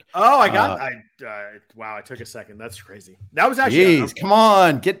joke to make. Oh, wow, I took a second. That's crazy. That was actually, come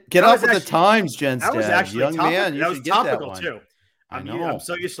on, get up with the times, Jen. That was actually young man. That was topical too. I know. I'm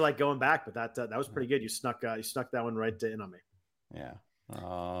so used to like going back, but that was pretty good. You snuck that one right in on me. Yeah.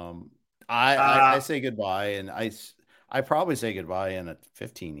 I say goodbye, and I probably say goodbye in at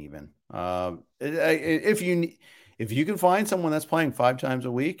 15 even. If you can find someone that's playing 5 times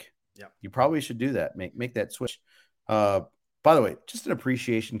a week, yeah, you probably should do that. Make that switch. By the way, just an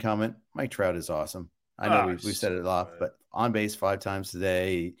appreciation comment. Mike Trout is awesome. I know we've said it a lot, but on base 5 times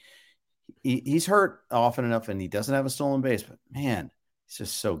today. He's hurt often enough, and he doesn't have a stolen base. But man, he's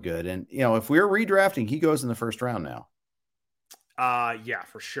just so good. And if we're redrafting, he goes in the first round now. Yeah,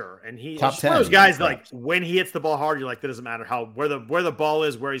 for sure. And he's top 10. One of those guys like when he hits the ball hard, you're like, that doesn't matter where the ball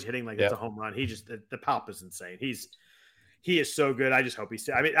is, where he's hitting, like it's a home run. He just the pop is insane. He is so good. I just hope he's.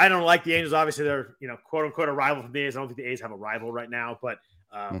 I mean, I don't like the Angels. Obviously, they're quote unquote a rival for the A's. I don't think the A's have a rival right now, but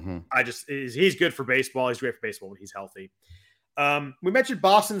he's good for baseball. He's great for baseball when he's healthy. We mentioned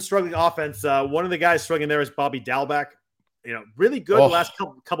Boston struggling offense. One of the guys struggling there is Bobby Dalbec. Really good the last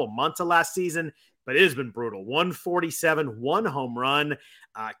couple months of last season, but it has been brutal. 147, 1 home run.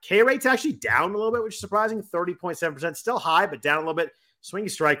 K rate's actually down a little bit, which is surprising. 30.7%, still high, but down a little bit. Swinging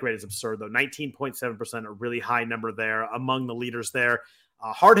strike rate is absurd, though. 19.7%, a really high number there among the leaders there.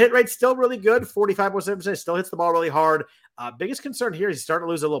 Hard hit rate still really good, 45.7%. Still hits the ball really hard. Biggest concern here is he's starting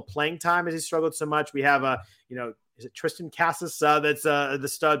to lose a little playing time as he struggled so much. We have is it Tristan Casas that's the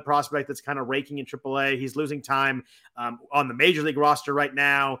stud prospect that's kind of raking in AAA. He's losing time on the major league roster right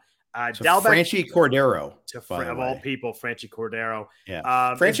now. Franchi Cordero, of all people, Franchi Cordero.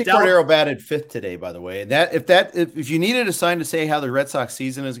 Yeah, Franchi Cordero batted 5th today, by the way. And if you needed a sign to say how the Red Sox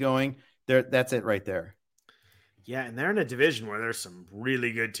season is going, that's it right there. Yeah, and they're in a division where there's some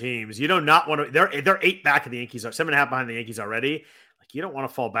really good teams. You do not want to. They're 8 back of the Yankees, 7.5 behind the Yankees already. Like you don't want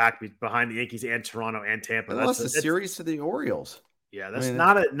to fall back behind the Yankees and Toronto and Tampa. That's a series to the Orioles. Yeah, that's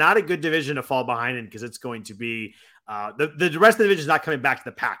not a good division to fall behind in because it's going to be the rest of the division is not coming back to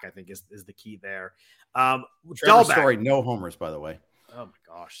the pack. I think is the key there. Trevor Story, no homers, by the way. Oh my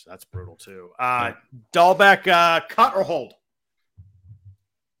gosh, that's brutal too. Dalbec, cut or hold?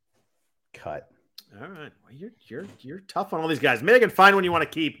 Cut. All right, well, you're tough on all these guys. Maybe I can find one you want to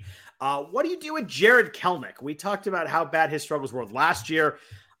keep. What do you do with Jared Kelenic? We talked about how bad his struggles were last year,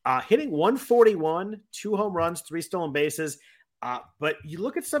 hitting 141, 2 home runs, 3 stolen bases. But you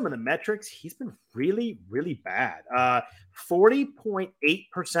look at some of the metrics, he's been really, really bad. 40.8%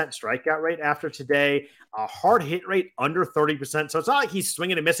 strikeout rate after today, a hard hit rate under 30%. So it's not like he's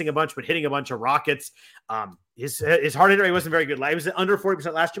swinging and missing a bunch, but hitting a bunch of rockets. His hard hit rate wasn't very good. It was under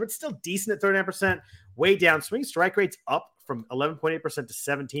 40% last year, but still decent at 39%. Way down. Swing strike rates up from 11.8% to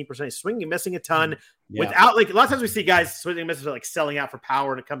 17%. He's swinging and missing a ton without a lot of times we see guys swinging and missing like selling out for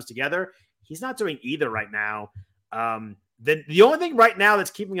power and it comes together. He's not doing either right now. Then the only thing right now that's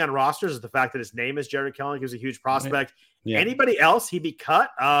keeping on rosters is the fact that his name is Jared Kelenic. He was a huge prospect. Yeah. Anybody else, he'd be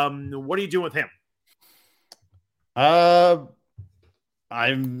cut. What are you doing with him?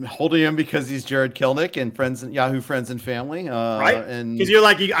 I'm holding him because he's Jared Kelenic and Yahoo friends and family. Right. And because you're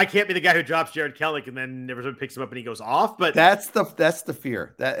like, I can't be the guy who drops Jared Kelenic and then everyone picks him up and he goes off. But that's the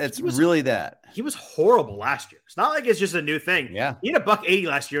fear. Really that. He was horrible last year. It's not like it's just a new thing. Yeah. He had $180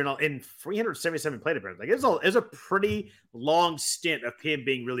 last year in 377 plate appearances. Like it was a pretty long stint of him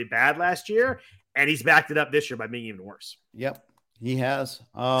being really bad last year. And he's backed it up this year by being even worse. Yep. He has.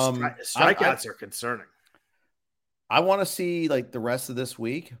 Strikeouts are concerning. I want to see like the rest of this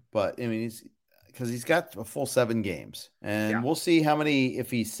week, but I mean, he's got a full 7 games, and we'll see how many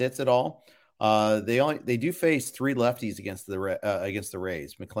if he sits at all. They do face 3 lefties against the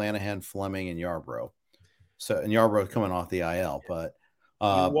Rays: McClanahan, Fleming, and Yarbrough. And Yarbrough coming off the IL, but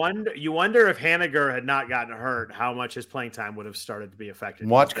you wonder if Haniger had not gotten hurt, how much his playing time would have started to be affected.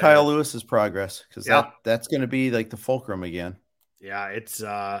 Watch Kyle Lewis's progress because that's going to be like the fulcrum again. Yeah, it's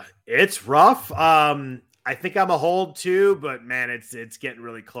rough. I think I'm a hold too, but man, it's getting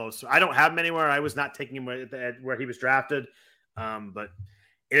really close. I don't have him anywhere. I was not taking him where he was drafted. But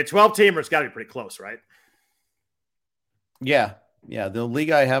in a 12-teamer, it's got to be pretty close, right? Yeah. Yeah. The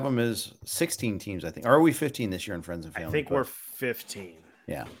league I have him is 16 teams, I think. Or are we 15 this year in Friends and Family? I think we're 15.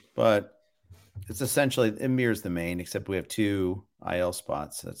 Yeah. But It's essentially, it mirrors the main, except we have 2 IL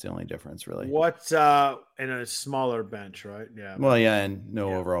spots. That's the only difference, really. What in a smaller bench, right? Yeah. Well, yeah, and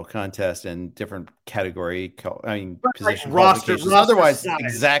no overall contest and different category. Position roster. Otherwise, size.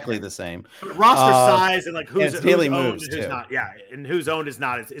 Exactly the same. But roster size and like who's daily owned moves and who's too. not. Yeah, and who's owned is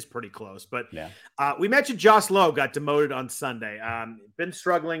not is pretty close. But Yeah, we mentioned Josh Lowe got demoted on Sunday. Been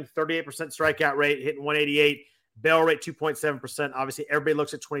struggling, 38% strikeout rate, hitting 188. Barrel rate 2.7%. Obviously, everybody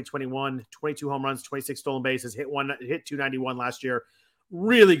looks at 2021, 22 home runs, 26 stolen bases, hit 291 last year.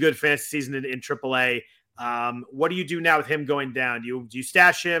 Really good fantasy season in AAA. What do you do now with him going down? Do you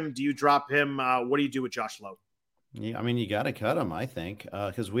stash him? Do you drop him? What do you do with Josh Lowe? Yeah, I mean, you got to cut him, I think,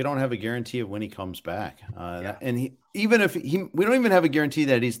 because we don't have a guarantee of when he comes back. And we don't even have a guarantee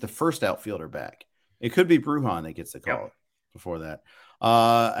that he's the first outfielder back. It could be Brujan that gets the call before that.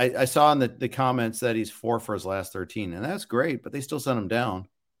 I saw in the comments that he's 4 for his last 13, and that's great, but they still sent him down.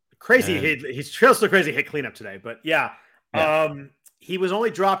 Crazy. He's still crazy hit cleanup today, but yeah. He was only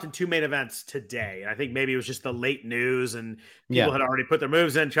dropped in 2 main events today. I think maybe it was just the late news and people had already put their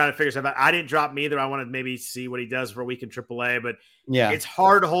moves in trying to figure stuff out. I didn't drop him either. I wanted to maybe see what he does for a week in AAA, but it's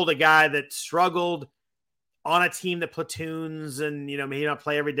hard to hold a guy that struggled on a team that platoons and, may not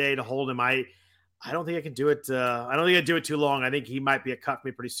play every day to hold him. I don't think I can do it. I don't think I'd do it too long. I think he might be a cut for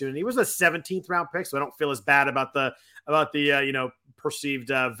me pretty soon. And he was a 17th round pick, so I don't feel as bad about the perceived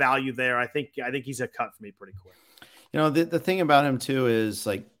value there. I think he's a cut for me pretty quick. The thing about him too is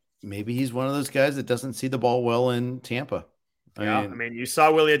like maybe he's one of those guys that doesn't see the ball well in Tampa. I mean, you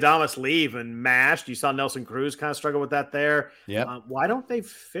saw Willy Adames leave and mashed. You saw Nelson Cruz kind of struggle with that there. Yeah. Why don't they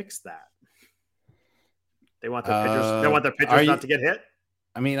fix that? They want their pitchers. They want their pitchers not to get hit.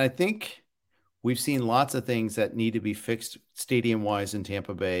 I mean, I think we've seen lots of things that need to be fixed stadium-wise in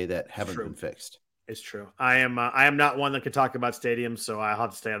Tampa Bay that haven't been fixed. It's true. I am not one that can talk about stadiums, so I'll have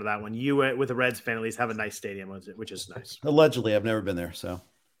to stay out of that one. You, with a Reds fan, at least have a nice stadium, which is nice. Allegedly, I've never been there, so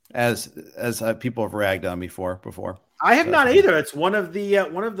as people have ragged on me before. I have not either. It's one of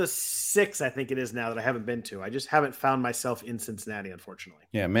the 6 I think it is now that I haven't been to. I just haven't found myself in Cincinnati, unfortunately.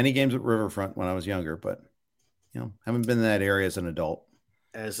 Yeah, many games at Riverfront when I was younger, but haven't been in that area as an adult.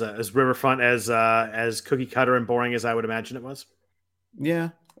 As Riverfront as cookie cutter and boring as I would imagine it was.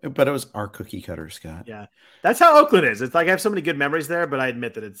 Yeah. But it was our cookie cutter, Scott. Yeah, that's how Oakland is. It's like I have so many good memories there, but I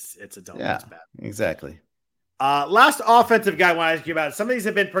admit that it's a dumb. Yeah, it's bad. Exactly. Last offensive guy I want to ask you about. Some of these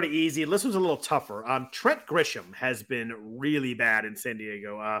have been pretty easy. This one's a little tougher. Trent Grisham has been really bad in San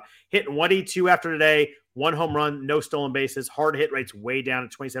Diego. Hitting 182 after today, 1 home run, no stolen bases. Hard hit rate's way down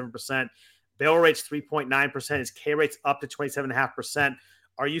at 27%. Barrel rate's 3.9%. His K rate's up to 27.5%.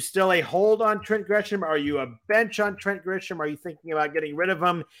 Are you still a hold on Trent Grisham? Are you a bench on Trent Grisham? Are you thinking about getting rid of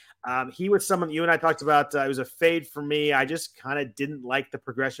him? He was someone you and I talked about. It was a fade for me. I just kind of didn't like the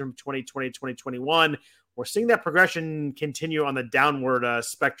progression from 2020 to 2021. We're seeing that progression continue on the downward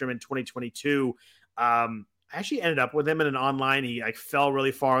spectrum in 2022. I actually ended up with him in an online. He fell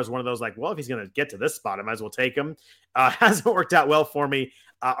really far as one of those if he's going to get to this spot, I might as well take him. Hasn't worked out well for me.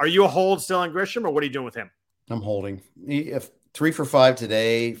 Are you a hold still on Grisham, or what are you doing with him? I'm holding. If 3 for 5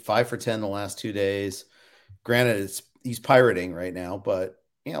 today, 5 for 10 the last 2 days. Granted, he's pirating right now, but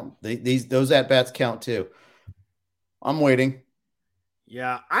those at bats count too. I'm waiting.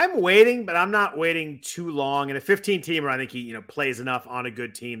 Yeah, I'm waiting, but I'm not waiting too long. And a 15-teamer, I think he plays enough on a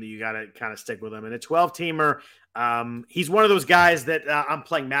good team that you got to kind of stick with him. And a 12-teamer, he's one of those guys that I'm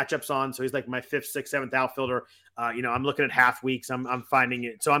playing matchups on. So he's like my 5th, 6th, 7th outfielder. I'm looking at half weeks. I'm finding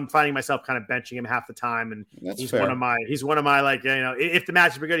it. So I'm finding myself kind of benching him half the time. And That's he's fair. one of my if the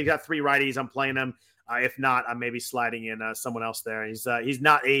matchups are good, he's got 3 righties. I'm playing him. If not, I'm maybe sliding in someone else there. He's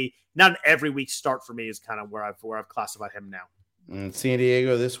not an every week start for me is kind of where I've classified him now. And San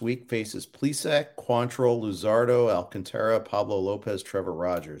Diego this week faces Plesac, Quantrill, Luzardo, Alcantara, Pablo Lopez, Trevor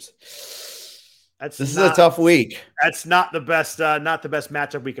Rogers. This is a tough week. That's not the best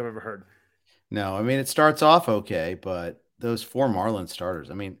matchup week I've ever heard. No, I mean, it starts off okay, but those 4 Marlins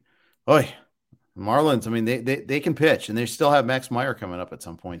starters, I mean, Marlins, I mean, they can pitch, and they still have Max Meyer coming up at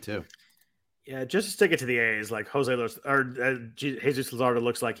some point too. Yeah, just to stick it to the A's, like Jesus Luzardo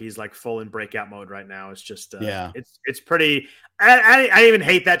looks like he's full in breakout mode right now. It's just it's pretty. I even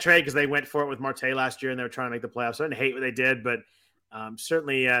hate that trade because they went for it with Marte last year and they were trying to make the playoffs. So I didn't hate what they did, but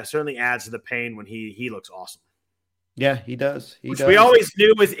certainly adds to the pain when he looks awesome. Yeah, he does. We always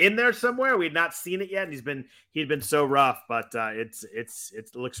knew was in there somewhere. We'd not seen it yet, and he'd been so rough, but it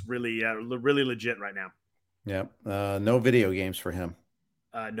looks really legit right now. Yeah, no video games for him.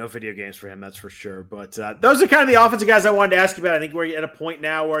 No video games for him, that's for sure. But those are kind of the offensive guys I wanted to ask you about. I think we're at a point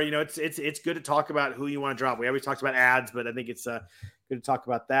now where it's good to talk about who you want to drop. We always talked about ads, but I think it's good to talk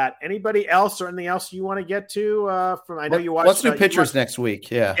about that. Anybody else or anything else you want to get to? I know you watched. Let's do pitchers next week.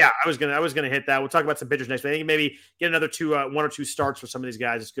 Yeah, I was gonna hit that. We'll talk about some pitchers next week. I think maybe get another one or two starts for some of these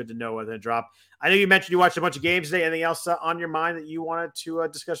guys. It's good to know when they drop. I know you mentioned you watched a bunch of games today. Anything else on your mind that you wanted to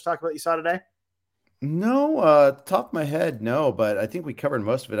discuss, talk about you saw today? No, top of my head, no, but I think we covered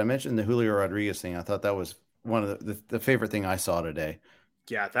most of it. I mentioned the Julio Rodriguez thing. I thought that was one of the favorite thing I saw today.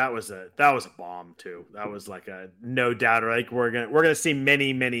 Yeah, that was a bomb too. That was like a no doubt. Like we're gonna see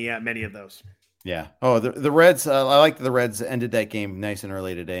many of those. Yeah. Oh, the Reds. I like the Reds ended that game nice and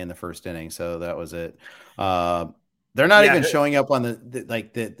early today in the first inning. So that was it. They're not even showing up on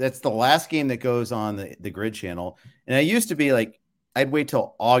that's the last game that goes on the Grid channel. And it used to be like I'd wait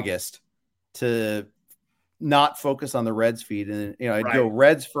till August to not focus on the Reds feed. And, I'd go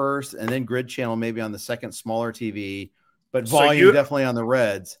Reds first and then Grid channel, maybe on the second smaller TV, but volume definitely on the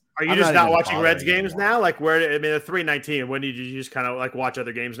Reds. Are you just not watching Reds games now? Like they're 3:19. When did you just kind of like watch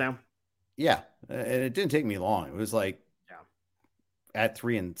other games now? Yeah. And it didn't take me long. It was like at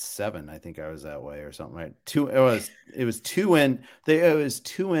 3 and 7, I think I was that way or something. Right. It was 2 and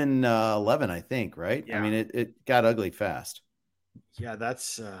 11, I think. Right. Yeah. I mean, it got ugly fast. Yeah,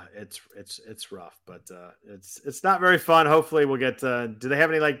 that's it's rough, but it's not very fun. Hopefully we'll get do they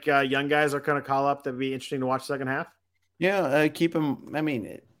have any young guys are going to call up that'd be interesting to watch second half? Yeah, keep them. I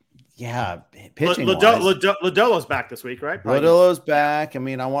mean, pitching. Lodolo's back this week, right? Lodolo's back. I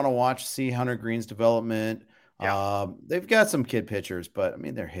mean, I want to see Hunter Green's development. Yeah. They've got some kid pitchers, but I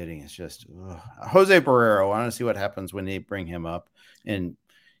mean, their hitting is just Jose Barrero. I want to see what happens when they bring him up. And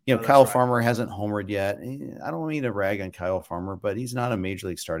Kyle Farmer hasn't homered yet. I don't mean to rag on Kyle Farmer, but he's not a major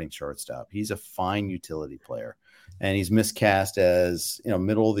league starting shortstop. He's a fine utility player, and he's miscast as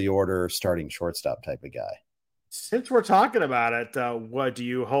middle of the order starting shortstop type of guy. Since we're talking about it, what do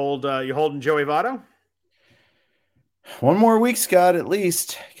you hold? You holding Joey Votto? One more week, Scott, at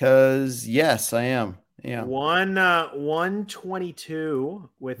least, because yes, I am. Yeah, 122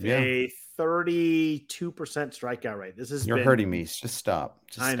 with a 32% strikeout rate. You're hurting me. Just stop.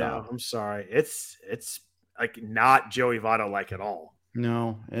 I know. I'm sorry. It's like not Joey Votto like at all.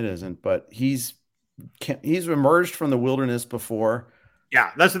 No, it isn't. But he's emerged from the wilderness before.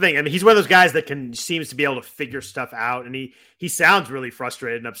 Yeah, that's the thing. I mean, he's one of those guys that seems to be able to figure stuff out, and he sounds really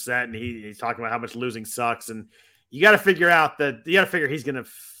frustrated and upset, and he's talking about how much losing sucks, and you got to figure he's going to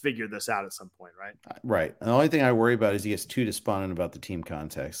figure this out at some point, right? Right. And the only thing I worry about is he gets too despondent about the team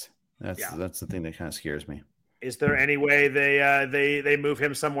context. That's the thing that kind of scares me. Is there any way they move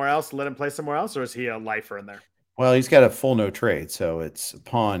him somewhere else, let him play somewhere else, or is he a lifer in there? Well, he's got a full no trade, so it's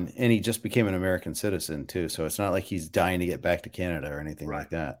and he just became an American citizen too, so it's not like he's dying to get back to Canada or anything like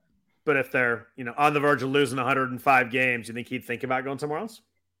that. But if they're on the verge of losing 105 games, you think he'd think about going somewhere else?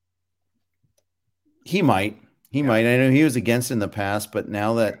 He might. I know he was against in the past, but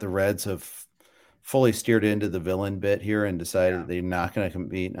now that the Reds have fully steered into the villain bit here and decided they're not going to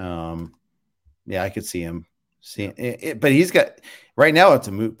compete, I could see him seeing it. But he's got right now it's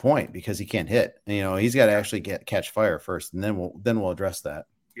a moot point because he can't hit. He's got to actually catch fire first, and then we'll address that.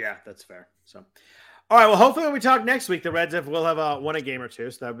 Yeah, that's fair. So. All right, well, hopefully when we talk next week, the Reds will have won a game or two,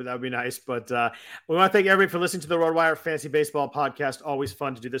 so that would be nice. But we want to thank everybody for listening to the RotoWire Fantasy Baseball Podcast. Always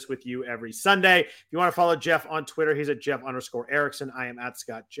fun to do this with you every Sunday. If you want to follow Jeff on Twitter, he's at Jeff_Erickson. I am at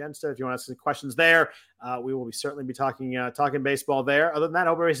Scott Jenstad. If you want to ask any questions there, we will certainly be talking baseball there. Other than that, I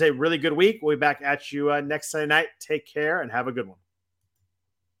hope everybody has a really good week. We'll be back at you next Sunday night. Take care and have a good one.